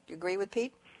Consulting? Do you agree with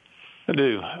Pete? I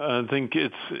do. I think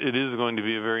it is going to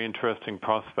be a very interesting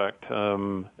prospect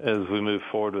as we move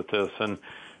forward with this,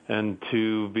 and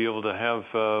to be able to have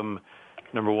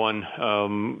number one,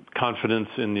 confidence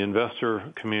in the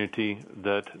investor community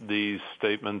that these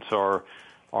statements are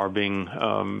being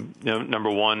number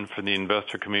one, for the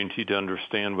investor community to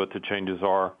understand what the changes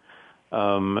are.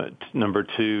 Number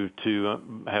two, to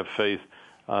have faith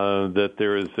that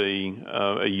there is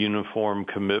a uniform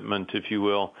commitment, if you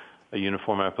will, a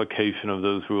uniform application of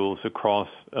those rules across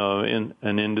in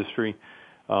an industry.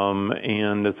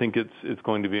 And I think it's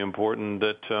going to be important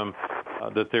that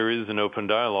there is an open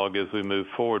dialogue as we move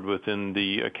forward within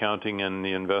the accounting and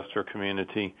the investor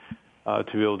community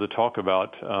to be able to talk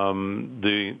about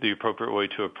the appropriate way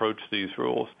to approach these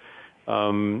rules.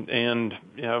 And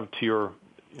to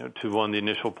one of the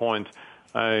initial points,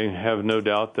 I have no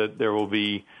doubt that there will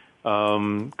be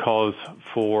cause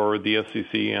for the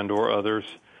SEC and or others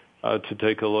to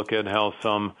take a look at how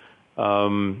some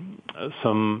and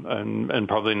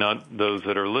probably not those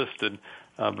that are listed,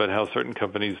 but how certain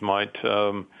companies might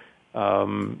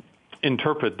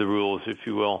interpret the rules, if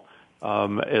you will,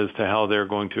 as to how they're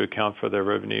going to account for their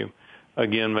revenue.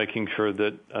 Again, making sure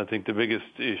that I think the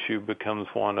biggest issue becomes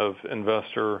one of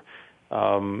investor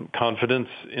confidence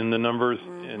in the numbers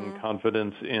and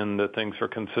confidence in that things are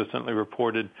consistently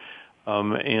reported.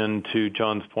 And to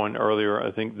John's point earlier,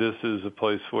 I think this is a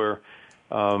place where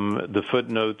the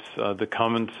footnotes, the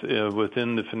comments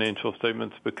within the financial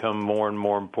statements become more and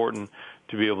more important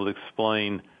to be able to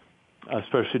explain,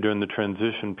 especially during the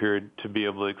transition period, to be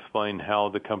able to explain how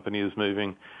the company is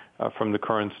moving from the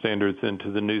current standards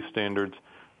into the new standards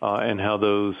and how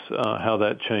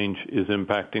that change is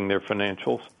impacting their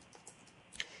financials.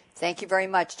 Thank you very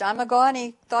much. John McGaugh,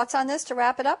 any thoughts on this to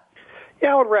wrap it up?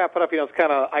 Yeah, I would wrap it up. It's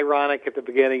kind of ironic at the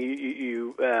beginning.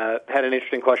 You had an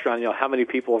interesting question on, how many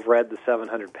people have read the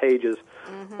 700 pages.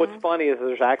 Mm-hmm. What's funny is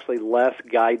there's actually less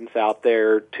guidance out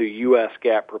there to U.S.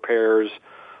 GAAP preparers,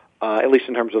 at least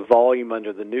in terms of volume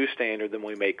under the new standard, than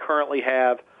we may currently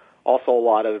have. Also, a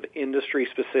lot of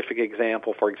industry-specific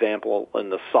example. For example, in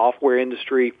the software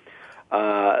industry,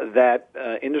 that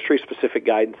industry-specific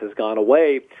guidance has gone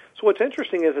away. So what's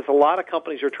interesting is a lot of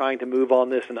companies are trying to move on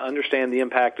this and understand the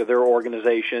impact of their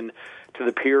organization to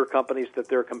the peer companies that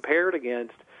they're compared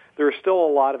against. There is still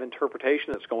a lot of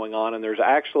interpretation that's going on, and there's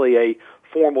actually a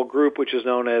formal group which is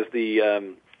known as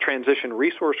the Transition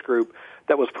Resource Group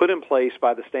that was put in place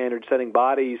by the standard-setting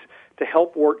bodies to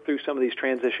help work through some of these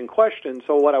transition questions.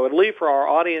 So what I would leave for our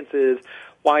audience is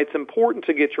why it's important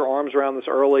to get your arms around this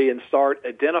early and start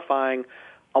identifying.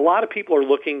 A lot of people are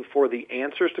looking for the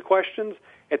answers to questions.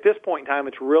 At this point in time,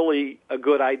 it's really a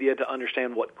good idea to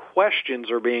understand what questions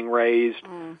are being raised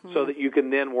so that you can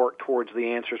then work towards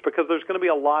the answers, because there's going to be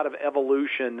a lot of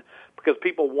evolution because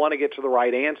people want to get to the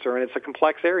right answer, and it's a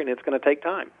complex area, and it's going to take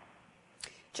time.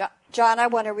 John, I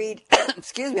want to read,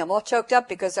 excuse me, I'm all choked up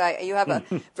because you have a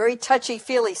very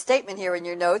touchy-feely statement here in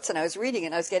your notes, and I was reading it,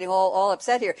 and I was getting all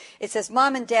upset here. It says,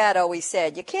 Mom and Dad always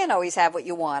said, you can't always have what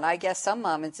you want. I guess some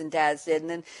moms and dads did.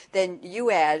 And then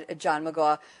you add, John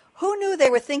McGaugh, who knew they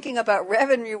were thinking about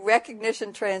revenue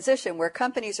recognition transition, where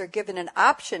companies are given an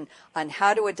option on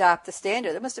how to adopt the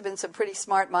standard? There must have been some pretty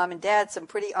smart mom and dad, some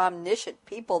pretty omniscient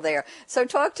people there. So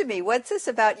talk to me. What's this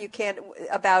about?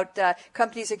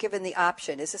 Companies are given the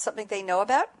option? Is this something they know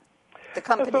about? The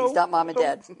companies, not mom and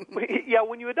dad. Yeah,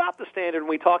 when you adopt the standard, and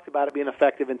we talked about it being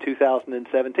effective in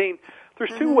 2017,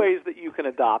 there's two ways that you can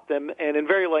adopt them, and in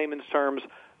very layman's terms,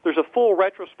 there's a full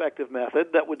retrospective method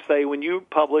that would say when you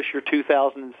publish your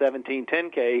 2017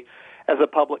 10K as a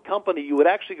public company, you would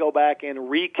actually go back and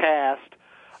recast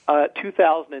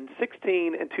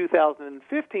 2016 and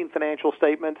 2015 financial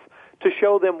statements to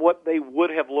show them what they would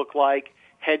have looked like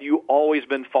had you always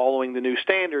been following the new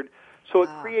standard. So it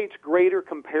creates greater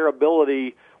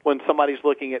comparability when somebody's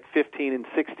looking at 15 and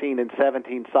 16 and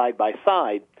 17 side by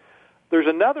side. There's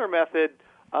another method,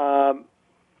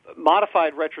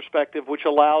 modified retrospective, which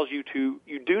allows you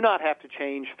do not have to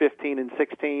change 15 and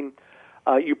 16.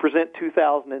 You present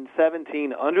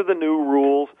 2017 under the new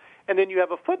rules, and then you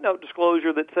have a footnote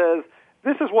disclosure that says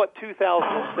this is what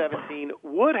 2017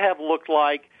 would have looked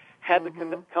like had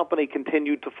the company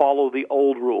continued to follow the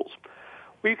old rules.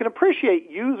 Well, you can appreciate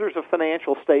users of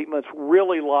financial statements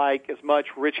really like as much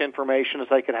rich information as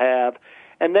they could have,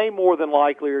 and they more than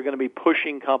likely are going to be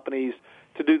pushing companies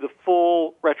to do the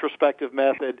full retrospective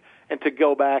method and to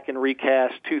go back and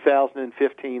recast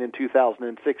 2015 and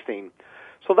 2016.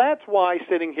 So that's why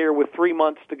sitting here with 3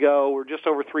 months to go, or just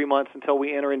over 3 months until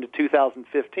we enter into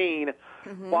 2015,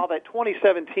 while that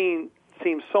 2017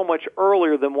 seems so much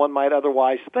earlier than one might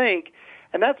otherwise think,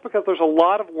 and that's because there's a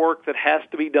lot of work that has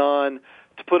to be done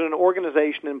to put an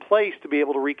organization in place to be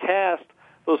able to recast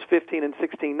those 15 and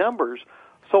 16 numbers.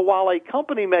 So while a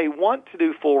company may want to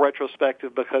do full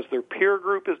retrospective because their peer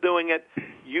group is doing it,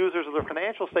 users of their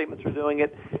financial statements are doing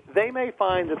it, they may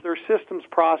find that their systems,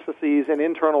 processes, and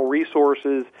internal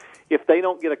resources, if they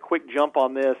don't get a quick jump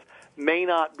on this, may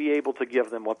not be able to give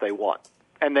them what they want.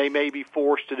 And they may be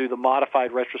forced to do the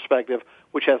modified retrospective,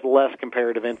 which has less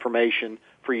comparative information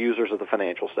for users of the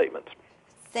financial statements.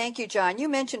 Thank you, John. You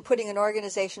mentioned putting an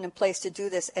organization in place to do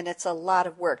this, and it's a lot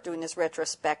of work doing this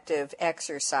retrospective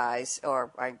exercise,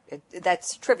 that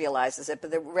trivializes it,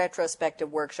 but the retrospective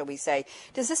work, shall we say.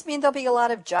 Does this mean there'll be a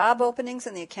lot of job openings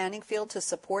in the accounting field to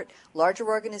support larger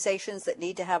organizations that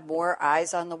need to have more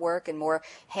eyes on the work and more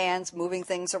hands moving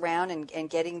things around and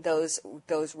getting those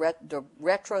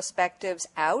retrospectives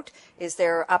out? Is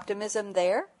there optimism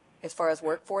there as far as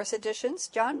workforce additions,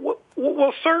 John?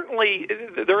 Well, certainly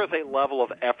there is a level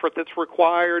of effort that's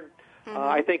required.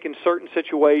 I think in certain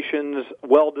situations,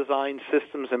 well-designed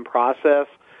systems and process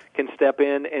can step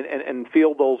in and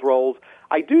fill those roles.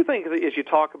 I do think that as you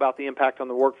talk about the impact on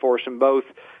the workforce, and both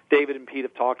David and Pete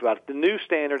have talked about it, the new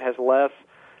standard has less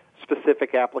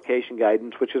specific application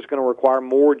guidance, which is going to require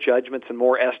more judgments and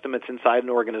more estimates inside an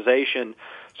organization.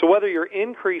 So whether you're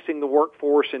increasing the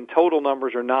workforce in total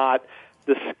numbers or not,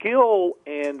 the skill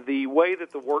and the way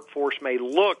that the workforce may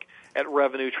look at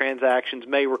revenue transactions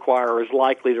may require or is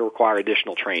likely to require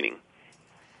additional training.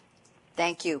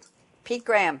 Thank you. Pete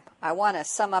Graham, I want to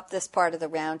sum up this part of the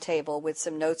roundtable with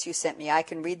some notes you sent me. I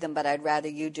can read them, but I'd rather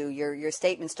you do. Your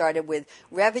statement started with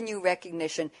revenue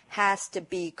recognition has to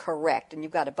be correct, and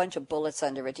you've got a bunch of bullets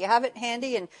under it. Do you have it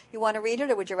handy and you want to read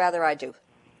it, or would you rather I do?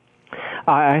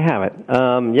 I have it.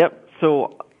 Yep.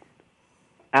 So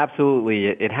absolutely,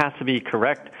 it has to be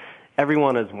correct.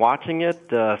 Everyone is watching it.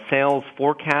 Sales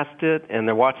forecast it, and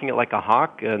they're watching it like a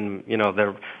hawk. And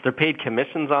they're paid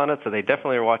commissions on it, so they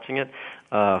definitely are watching it.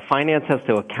 Finance has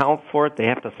to account for it. They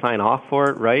have to sign off for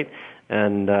it, right?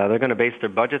 And they're going to base their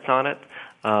budgets on it.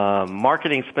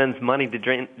 Marketing spends money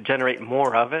to generate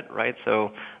more of it, right?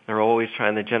 So they're always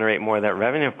trying to generate more of that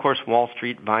revenue. Of course, Wall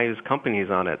Street values companies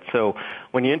on it. So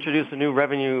when you introduce a new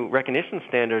revenue recognition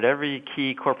standard, every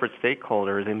key corporate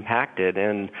stakeholder is impacted,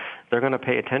 and they're going to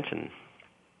pay attention.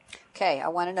 Okay, I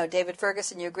want to know, David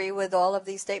Ferguson, you agree with all of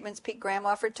these statements Pete Graham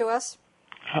offered to us?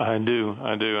 I do.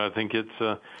 I think it's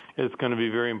going to be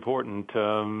very important,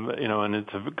 and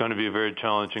it's going to be a very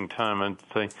challenging time. I'd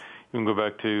say you can go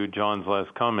back to John's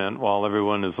last comment. While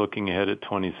everyone is looking ahead at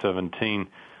 2017,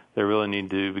 they really need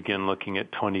to begin looking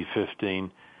at 2015.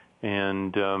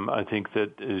 And I think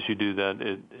that as you do that,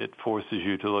 it forces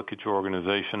you to look at your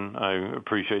organization. I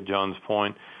appreciate John's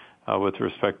point with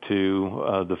respect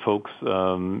to the folks,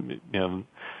 the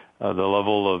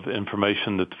level of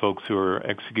information that the folks who are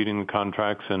executing the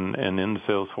contracts and in the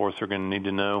sales force are going to need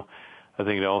to know. I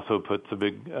think it also puts a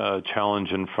big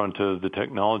challenge in front of the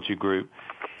technology group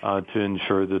to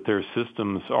ensure that their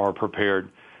systems are prepared,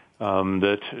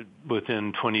 that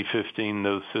within 2015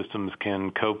 those systems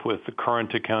can cope with the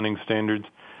current accounting standards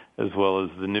as well as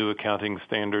the new accounting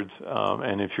standards.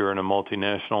 And if you're in a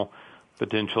multinational,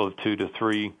 potential of 2 to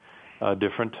 3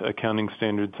 different accounting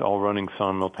standards all running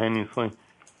simultaneously.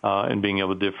 And being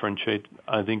able to differentiate.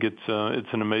 I think it's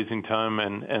an amazing time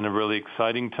and a really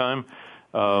exciting time.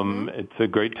 It's a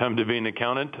great time to be an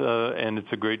accountant, and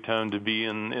it's a great time to be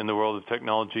in the world of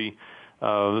technology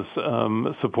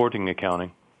supporting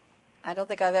accounting. I don't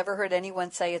think I've ever heard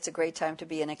anyone say it's a great time to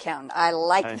be an accountant. I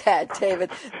like that,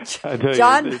 David. I tell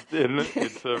John, you,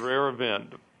 it's a rare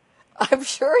event. I'm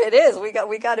sure it is. We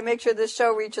got to make sure this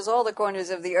show reaches all the corners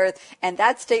of the earth. And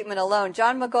that statement alone.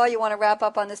 John McGaugh, you want to wrap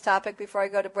up on this topic before I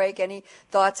go to break? Any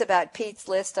thoughts about Pete's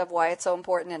list of why it's so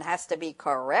important and has to be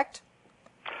correct?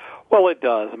 Well, it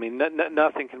does. I mean,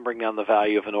 nothing can bring down the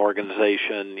value of an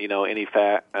organization, any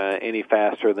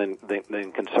faster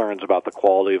than concerns about the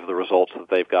quality of the results that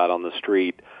they've got on the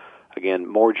street. Again,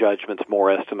 more judgments, more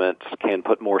estimates can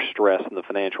put more stress in the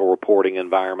financial reporting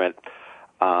environment.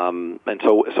 And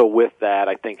so with that,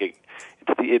 I think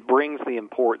it brings the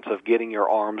importance of getting your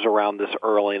arms around this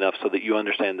early enough so that you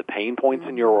understand the pain points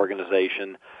in your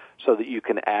organization, so that you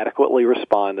can adequately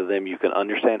respond to them. You can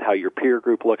understand how your peer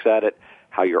group looks at it,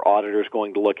 how your auditor is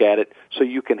going to look at it, so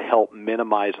you can help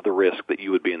minimize the risk that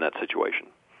you would be in that situation.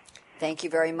 Thank you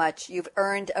very much. You've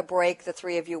earned a break, the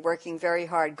three of you, working very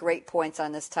hard. Great points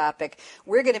on this topic.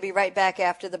 We're going to be right back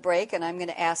after the break, and I'm going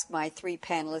to ask my three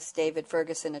panelists, David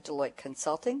Ferguson at Deloitte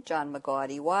Consulting, John McGaugh at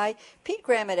EY, Pete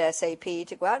Graham at SAP,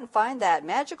 to go out and find that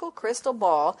magical crystal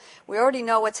ball. We already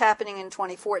know what's happening in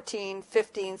 2014,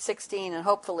 15, 16, and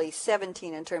hopefully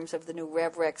 17 in terms of the new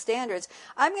RevRec standards.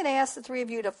 I'm going to ask the three of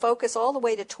you to focus all the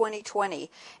way to 2020.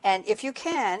 And if you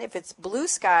can, if it's blue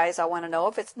skies, I want to know.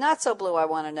 If it's not so blue, I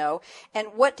want to know. And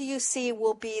what do you see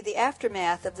will be the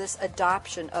aftermath of this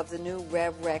adoption of the new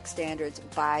RevRec standards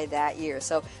by that year?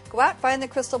 So go out, find the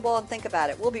crystal ball, and think about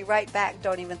it. We'll be right back.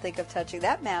 Don't even think of touching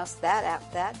that mouse, that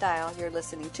app, that dial. You're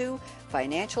listening to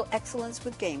Financial Excellence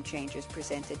with Game Changers,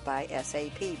 presented by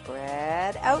SAP.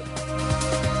 Brad out.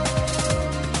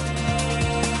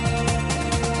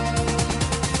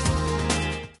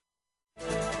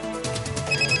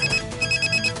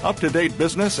 Up-to-date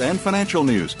business and financial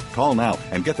news. Call now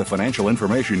and get the financial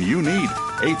information you need.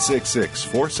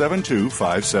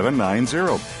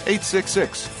 866-472-5790.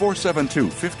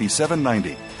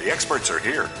 866-472-5790. The experts are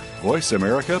here. Voice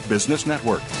America Business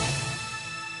Network.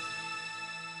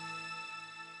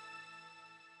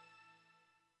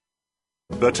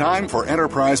 The time for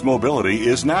enterprise mobility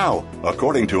is now.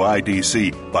 According to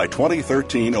IDC, by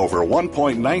 2013, over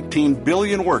 1.19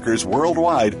 billion workers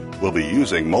worldwide will be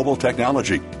using mobile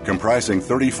technology, comprising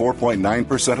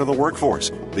 34.9% of the workforce.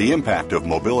 The impact of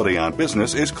mobility on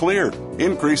business is clear.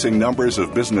 Increasing numbers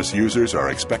of business users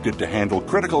are expected to handle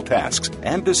critical tasks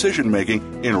and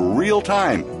decision-making in real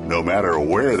time, no matter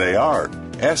where they are.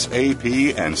 SAP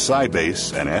and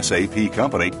Sybase, an SAP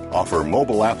company, offer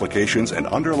mobile applications and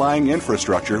underlying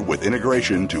infrastructure with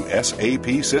integration to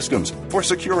SAP systems for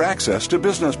secure access to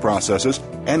business processes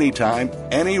anytime,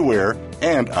 anywhere,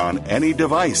 and on any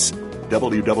device.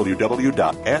 www.sap.com.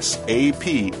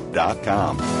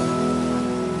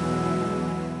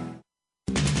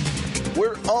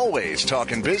 We're always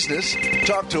talking business.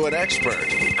 Talk to an expert.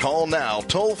 Call now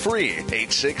toll free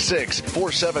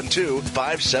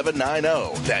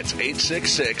 866-472-5790. That's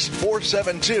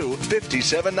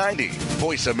 866-472-5790.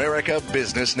 Voice America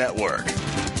Business Network.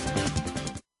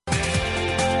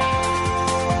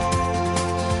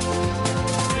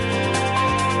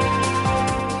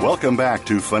 Welcome back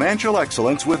to Financial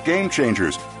Excellence with Game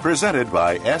Changers, presented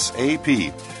by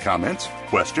SAP. Comments?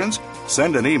 Questions?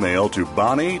 Send an email to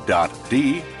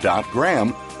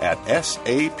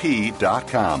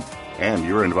bonnie.d.graham@sap.com. And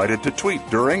you're invited to tweet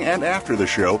during and after the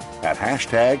show at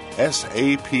hashtag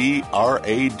SAPRADIO.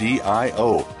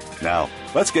 Now,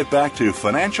 let's get back to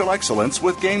Financial Excellence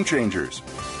with Game Changers.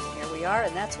 Here we are,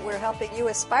 and that's what we're helping you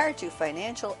aspire to,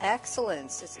 financial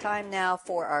excellence. It's time now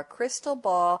for our crystal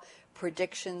ball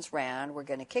predictions round. We're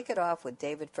going to kick it off with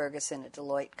David Ferguson at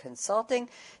Deloitte Consulting.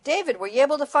 David, were you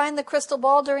able to find the crystal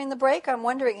ball during the break? I'm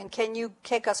wondering, and can you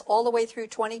take us all the way through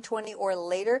 2020 or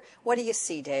later? What do you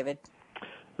see, David?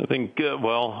 I think,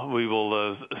 we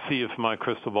will see if my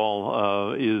crystal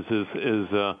ball is as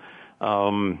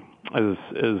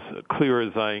clear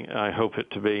as I hope it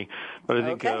to be. But I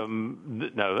think,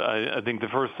 I think the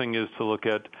first thing is to look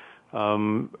at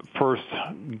first,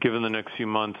 given the next few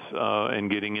months and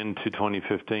getting into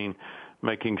 2015,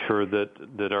 making sure that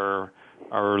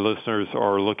our listeners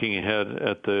are looking ahead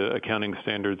at the accounting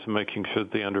standards, making sure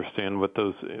that they understand what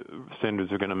those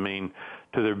standards are going to mean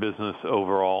to their business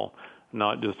overall,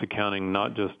 not just accounting,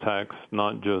 not just tax,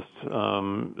 not just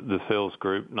the sales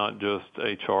group, not just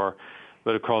HR,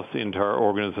 but across the entire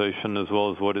organization, as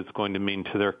well as what it's going to mean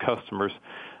to their customers.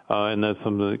 And that's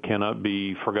something that cannot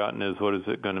be forgotten, is what is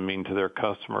it going to mean to their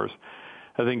customers.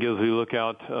 I think as we look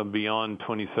out beyond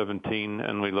 2017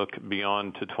 and we look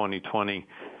beyond to 2020,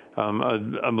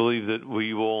 I believe that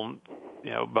we will,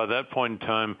 by that point in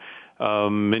time,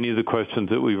 many of the questions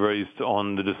that we raised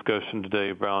on the discussion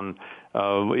today around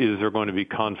is there going to be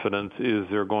confidence, is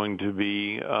there going to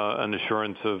be an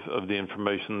assurance of the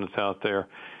information that's out there,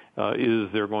 is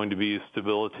there going to be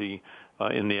stability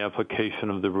in the application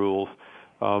of the rules,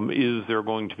 is there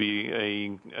going to be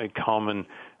a common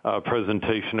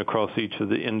presentation across each of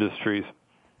the industries.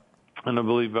 And I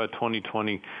believe by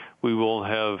 2020 we will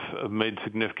have made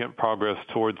significant progress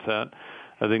towards that.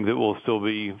 I think that we'll still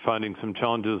be finding some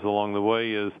challenges along the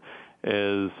way as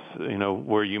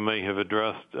where you may have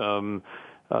addressed the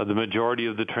majority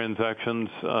of the transactions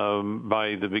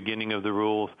by the beginning of the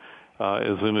rules.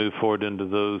 As we move forward into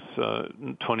those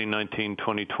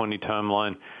 2019-2020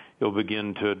 timeline, you'll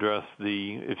begin to address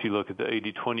if you look at the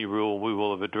 80-20 rule, we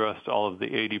will have addressed all of the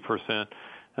 80%,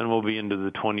 and we'll be into the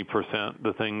 20%,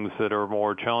 the things that are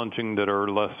more challenging, that are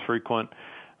less frequent,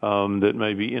 that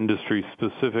may be industry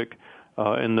specific,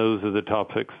 and those are the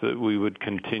topics that we would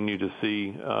continue to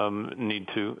see need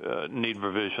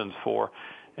revisions for,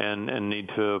 and need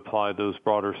to apply those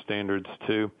broader standards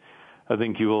to. I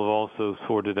think you will have also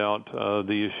sorted out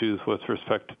the issues with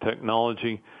respect to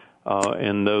technology,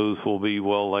 and those will be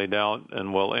well laid out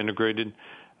and well integrated.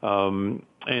 And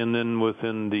then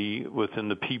within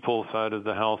the people side of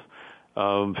the house,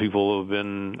 people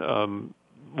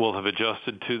will have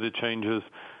adjusted to the changes,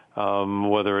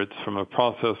 whether it's from a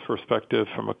process perspective,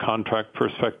 from a contract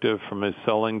perspective, from a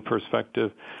selling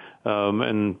perspective,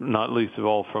 and not least of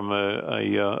all from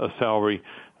a salary,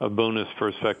 a bonus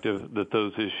perspective, that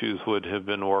those issues would have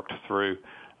been worked through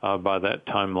by that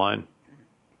timeline.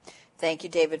 Thank you,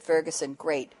 David Ferguson.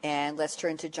 Great. And let's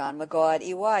turn to John McGaw at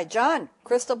EY. John,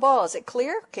 crystal ball, is it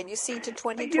clear? Can you see to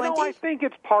 2020? I think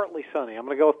it's partly sunny. I'm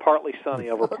going to go with partly sunny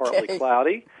over partly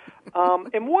cloudy.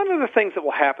 And one of the things that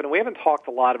will happen, and we haven't talked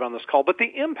a lot about on this call, but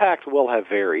the impact will have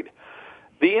varied.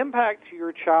 The impact to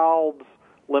your child's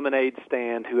lemonade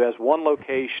stand who has one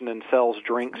location and sells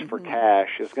drinks for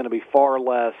cash is going to be far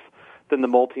less than the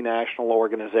multinational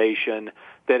organization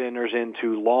that enters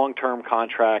into long-term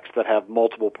contracts that have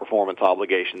multiple performance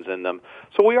obligations in them.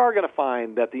 So we are going to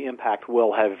find that the impact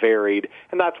will have varied,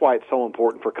 and that's why it's so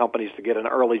important for companies to get an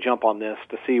early jump on this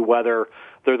to see whether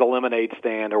they're the lemonade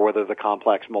stand or whether they're the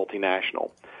complex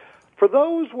multinational. For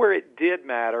those where it did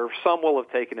matter, some will have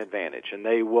taken advantage, and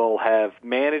they will have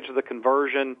managed the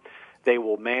conversion. They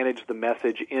will manage the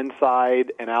message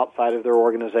inside and outside of their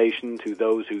organization to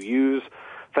those who use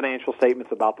financial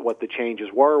statements about what the changes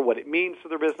were, what it means to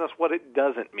their business, what it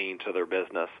doesn't mean to their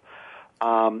business.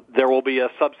 There will be a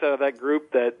subset of that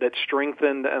group that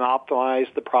strengthened and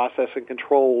optimized the process and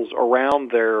controls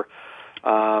around their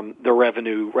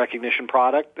revenue recognition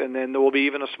product, and then there will be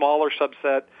even a smaller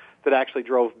subset that actually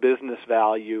drove business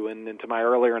value. And to my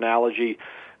earlier analogy,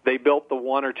 they built the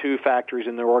one or two factories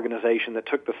in their organization that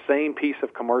took the same piece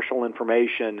of commercial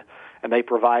information and they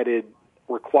provided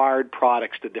required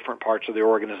products to different parts of the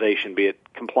organization, be it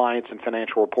compliance and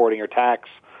financial reporting or tax,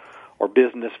 or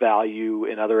business value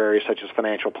in other areas such as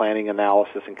financial planning,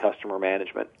 analysis, and customer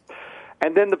management.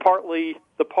 And then the partly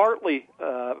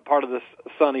part of this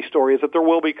sunny story is that there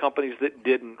will be companies that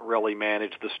didn't really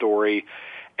manage the story,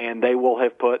 and they will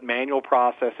have put manual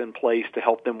process in place to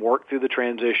help them work through the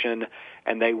transition,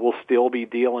 and they will still be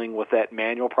dealing with that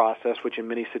manual process, which in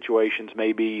many situations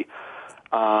may be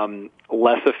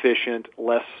less efficient,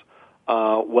 less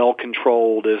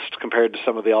well-controlled as compared to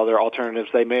some of the other alternatives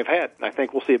they may have had. I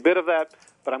think we'll see a bit of that,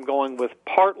 but I'm going with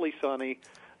partly sunny,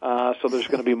 so there's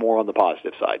going to be more on the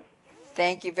positive side.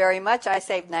 Thank you very much. I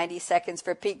saved 90 seconds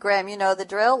for Pete Graham. You know the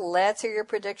drill. Let's hear your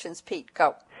predictions. Pete,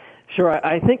 go. Sure.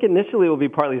 I think initially it will be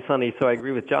partly sunny, so I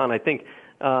agree with John. I think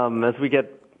as we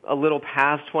get a little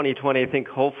past 2020, I think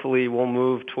hopefully we'll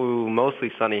move to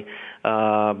mostly sunny.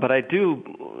 But I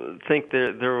do think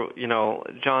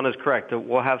John is correct.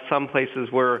 We'll have some places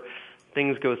where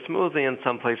things go smoothly and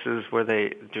some places where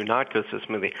they do not go so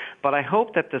smoothly. But I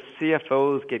hope that the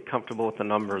CFOs get comfortable with the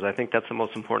numbers. I think that's the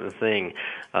most important thing,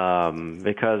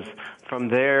 because from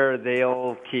there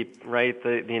they'll keep, right,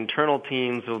 the internal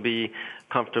teams will be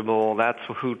comfortable. That's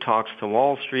who talks to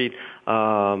Wall Street,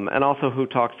 and also who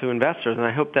talks to investors. And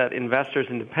I hope that investors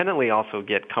independently also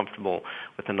get comfortable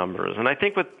with the numbers. And I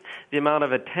think with the amount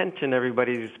of attention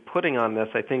everybody's putting on this,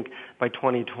 I think by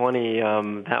 2020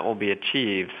 that will be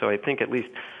achieved. So I think at least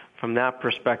from that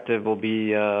perspective will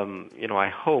be, I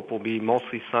hope will be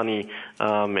mostly sunny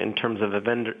in terms of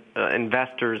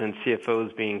investors and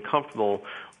CFOs being comfortable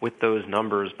with those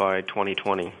numbers by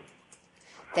 2020.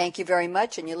 Thank you very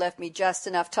much, and you left me just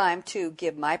enough time to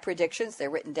give my predictions. They're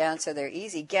written down so they're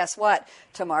easy. Guess what?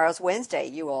 Tomorrow's Wednesday.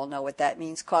 You all know what that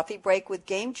means. Coffee break with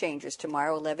Game Changers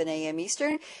tomorrow, 11 a.m.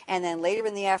 Eastern. And then later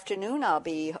in the afternoon, I'll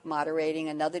be moderating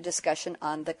another discussion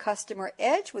on the customer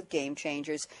edge with Game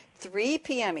Changers, 3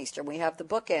 p.m. Eastern. We have the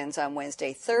bookends on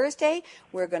Wednesday. Thursday,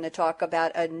 we're going to talk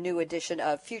about a new edition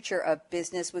of Future of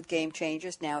Business with Game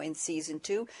Changers, now in Season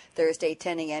 2, Thursday,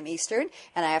 10 a.m. Eastern.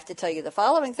 And I have to tell you, the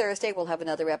following Thursday, we'll have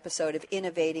another episode of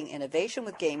Innovating Innovation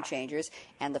with Game Changers.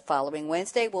 And the following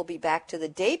Wednesday, we'll be back to the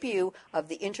debut of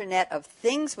the Internet of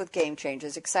Things with Game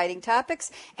Changers. Exciting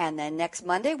topics. And then next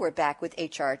Monday, we're back with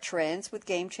HR Trends with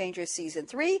Game Changers Season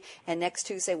 3. And next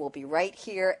Tuesday, we'll be right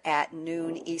here at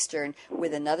noon Eastern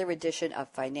with another edition of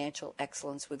Financial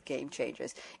Excellence with Game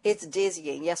Changers. It's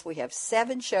dizzying. Yes, we have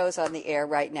 7 shows on the air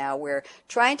right now. We're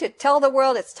trying to tell the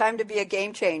world it's time to be a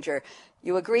game changer.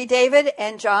 You agree, David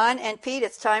and John and Pete?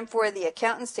 It's time for the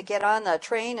accountants to get on the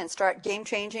train and start game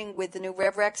changing with the new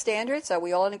RevRec standards. Are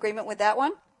we all in agreement with that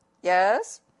one?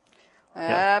 Yes?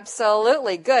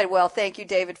 Absolutely. Good. Well, thank you,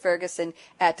 David Ferguson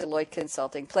at Deloitte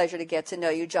Consulting. Pleasure to get to know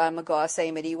you. John McGaugh,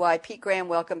 same at EY. Pete Graham,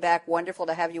 welcome back. Wonderful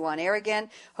to have you on air again.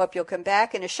 Hope you'll come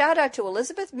back. And a shout out to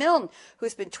Elizabeth Milne,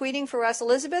 who's been tweeting for us.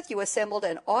 Elizabeth, you assembled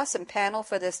an awesome panel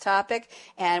for this topic,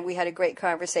 and we had a great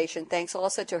conversation. Thanks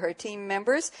also to her team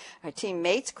members, her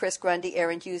teammates, Chris Grundy,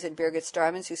 Aaron Hughes, and Birgit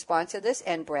Starmans, who sponsored this,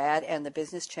 and Brad and the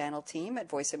Business Channel team at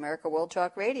Voice America World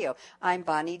Talk Radio. I'm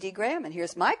Bonnie D. Graham, and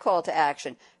here's my call to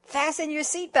action. Fasten your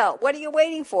seatbelt. What are you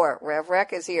waiting for?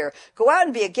 RevRec is here. Go out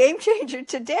and be a game changer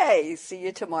today. See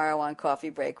you tomorrow on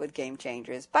Coffee Break with Game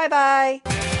Changers. Bye-bye.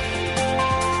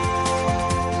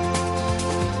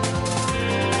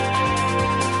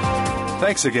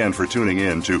 Thanks again for tuning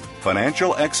in to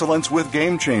Financial Excellence with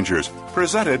Game Changers,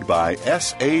 presented by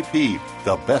SAP.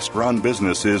 The best-run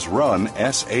businesses run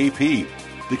SAP.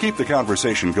 To keep the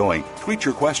conversation going, tweet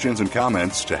your questions and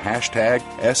comments to hashtag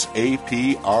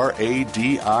SAPRADIO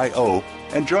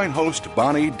and join host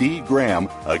Bonnie D. Graham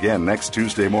again next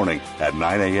Tuesday morning at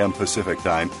 9 a.m. Pacific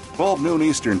Time, 12 noon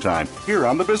Eastern Time, here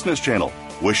on the Business Channel.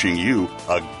 Wishing you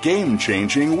a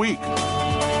game-changing week.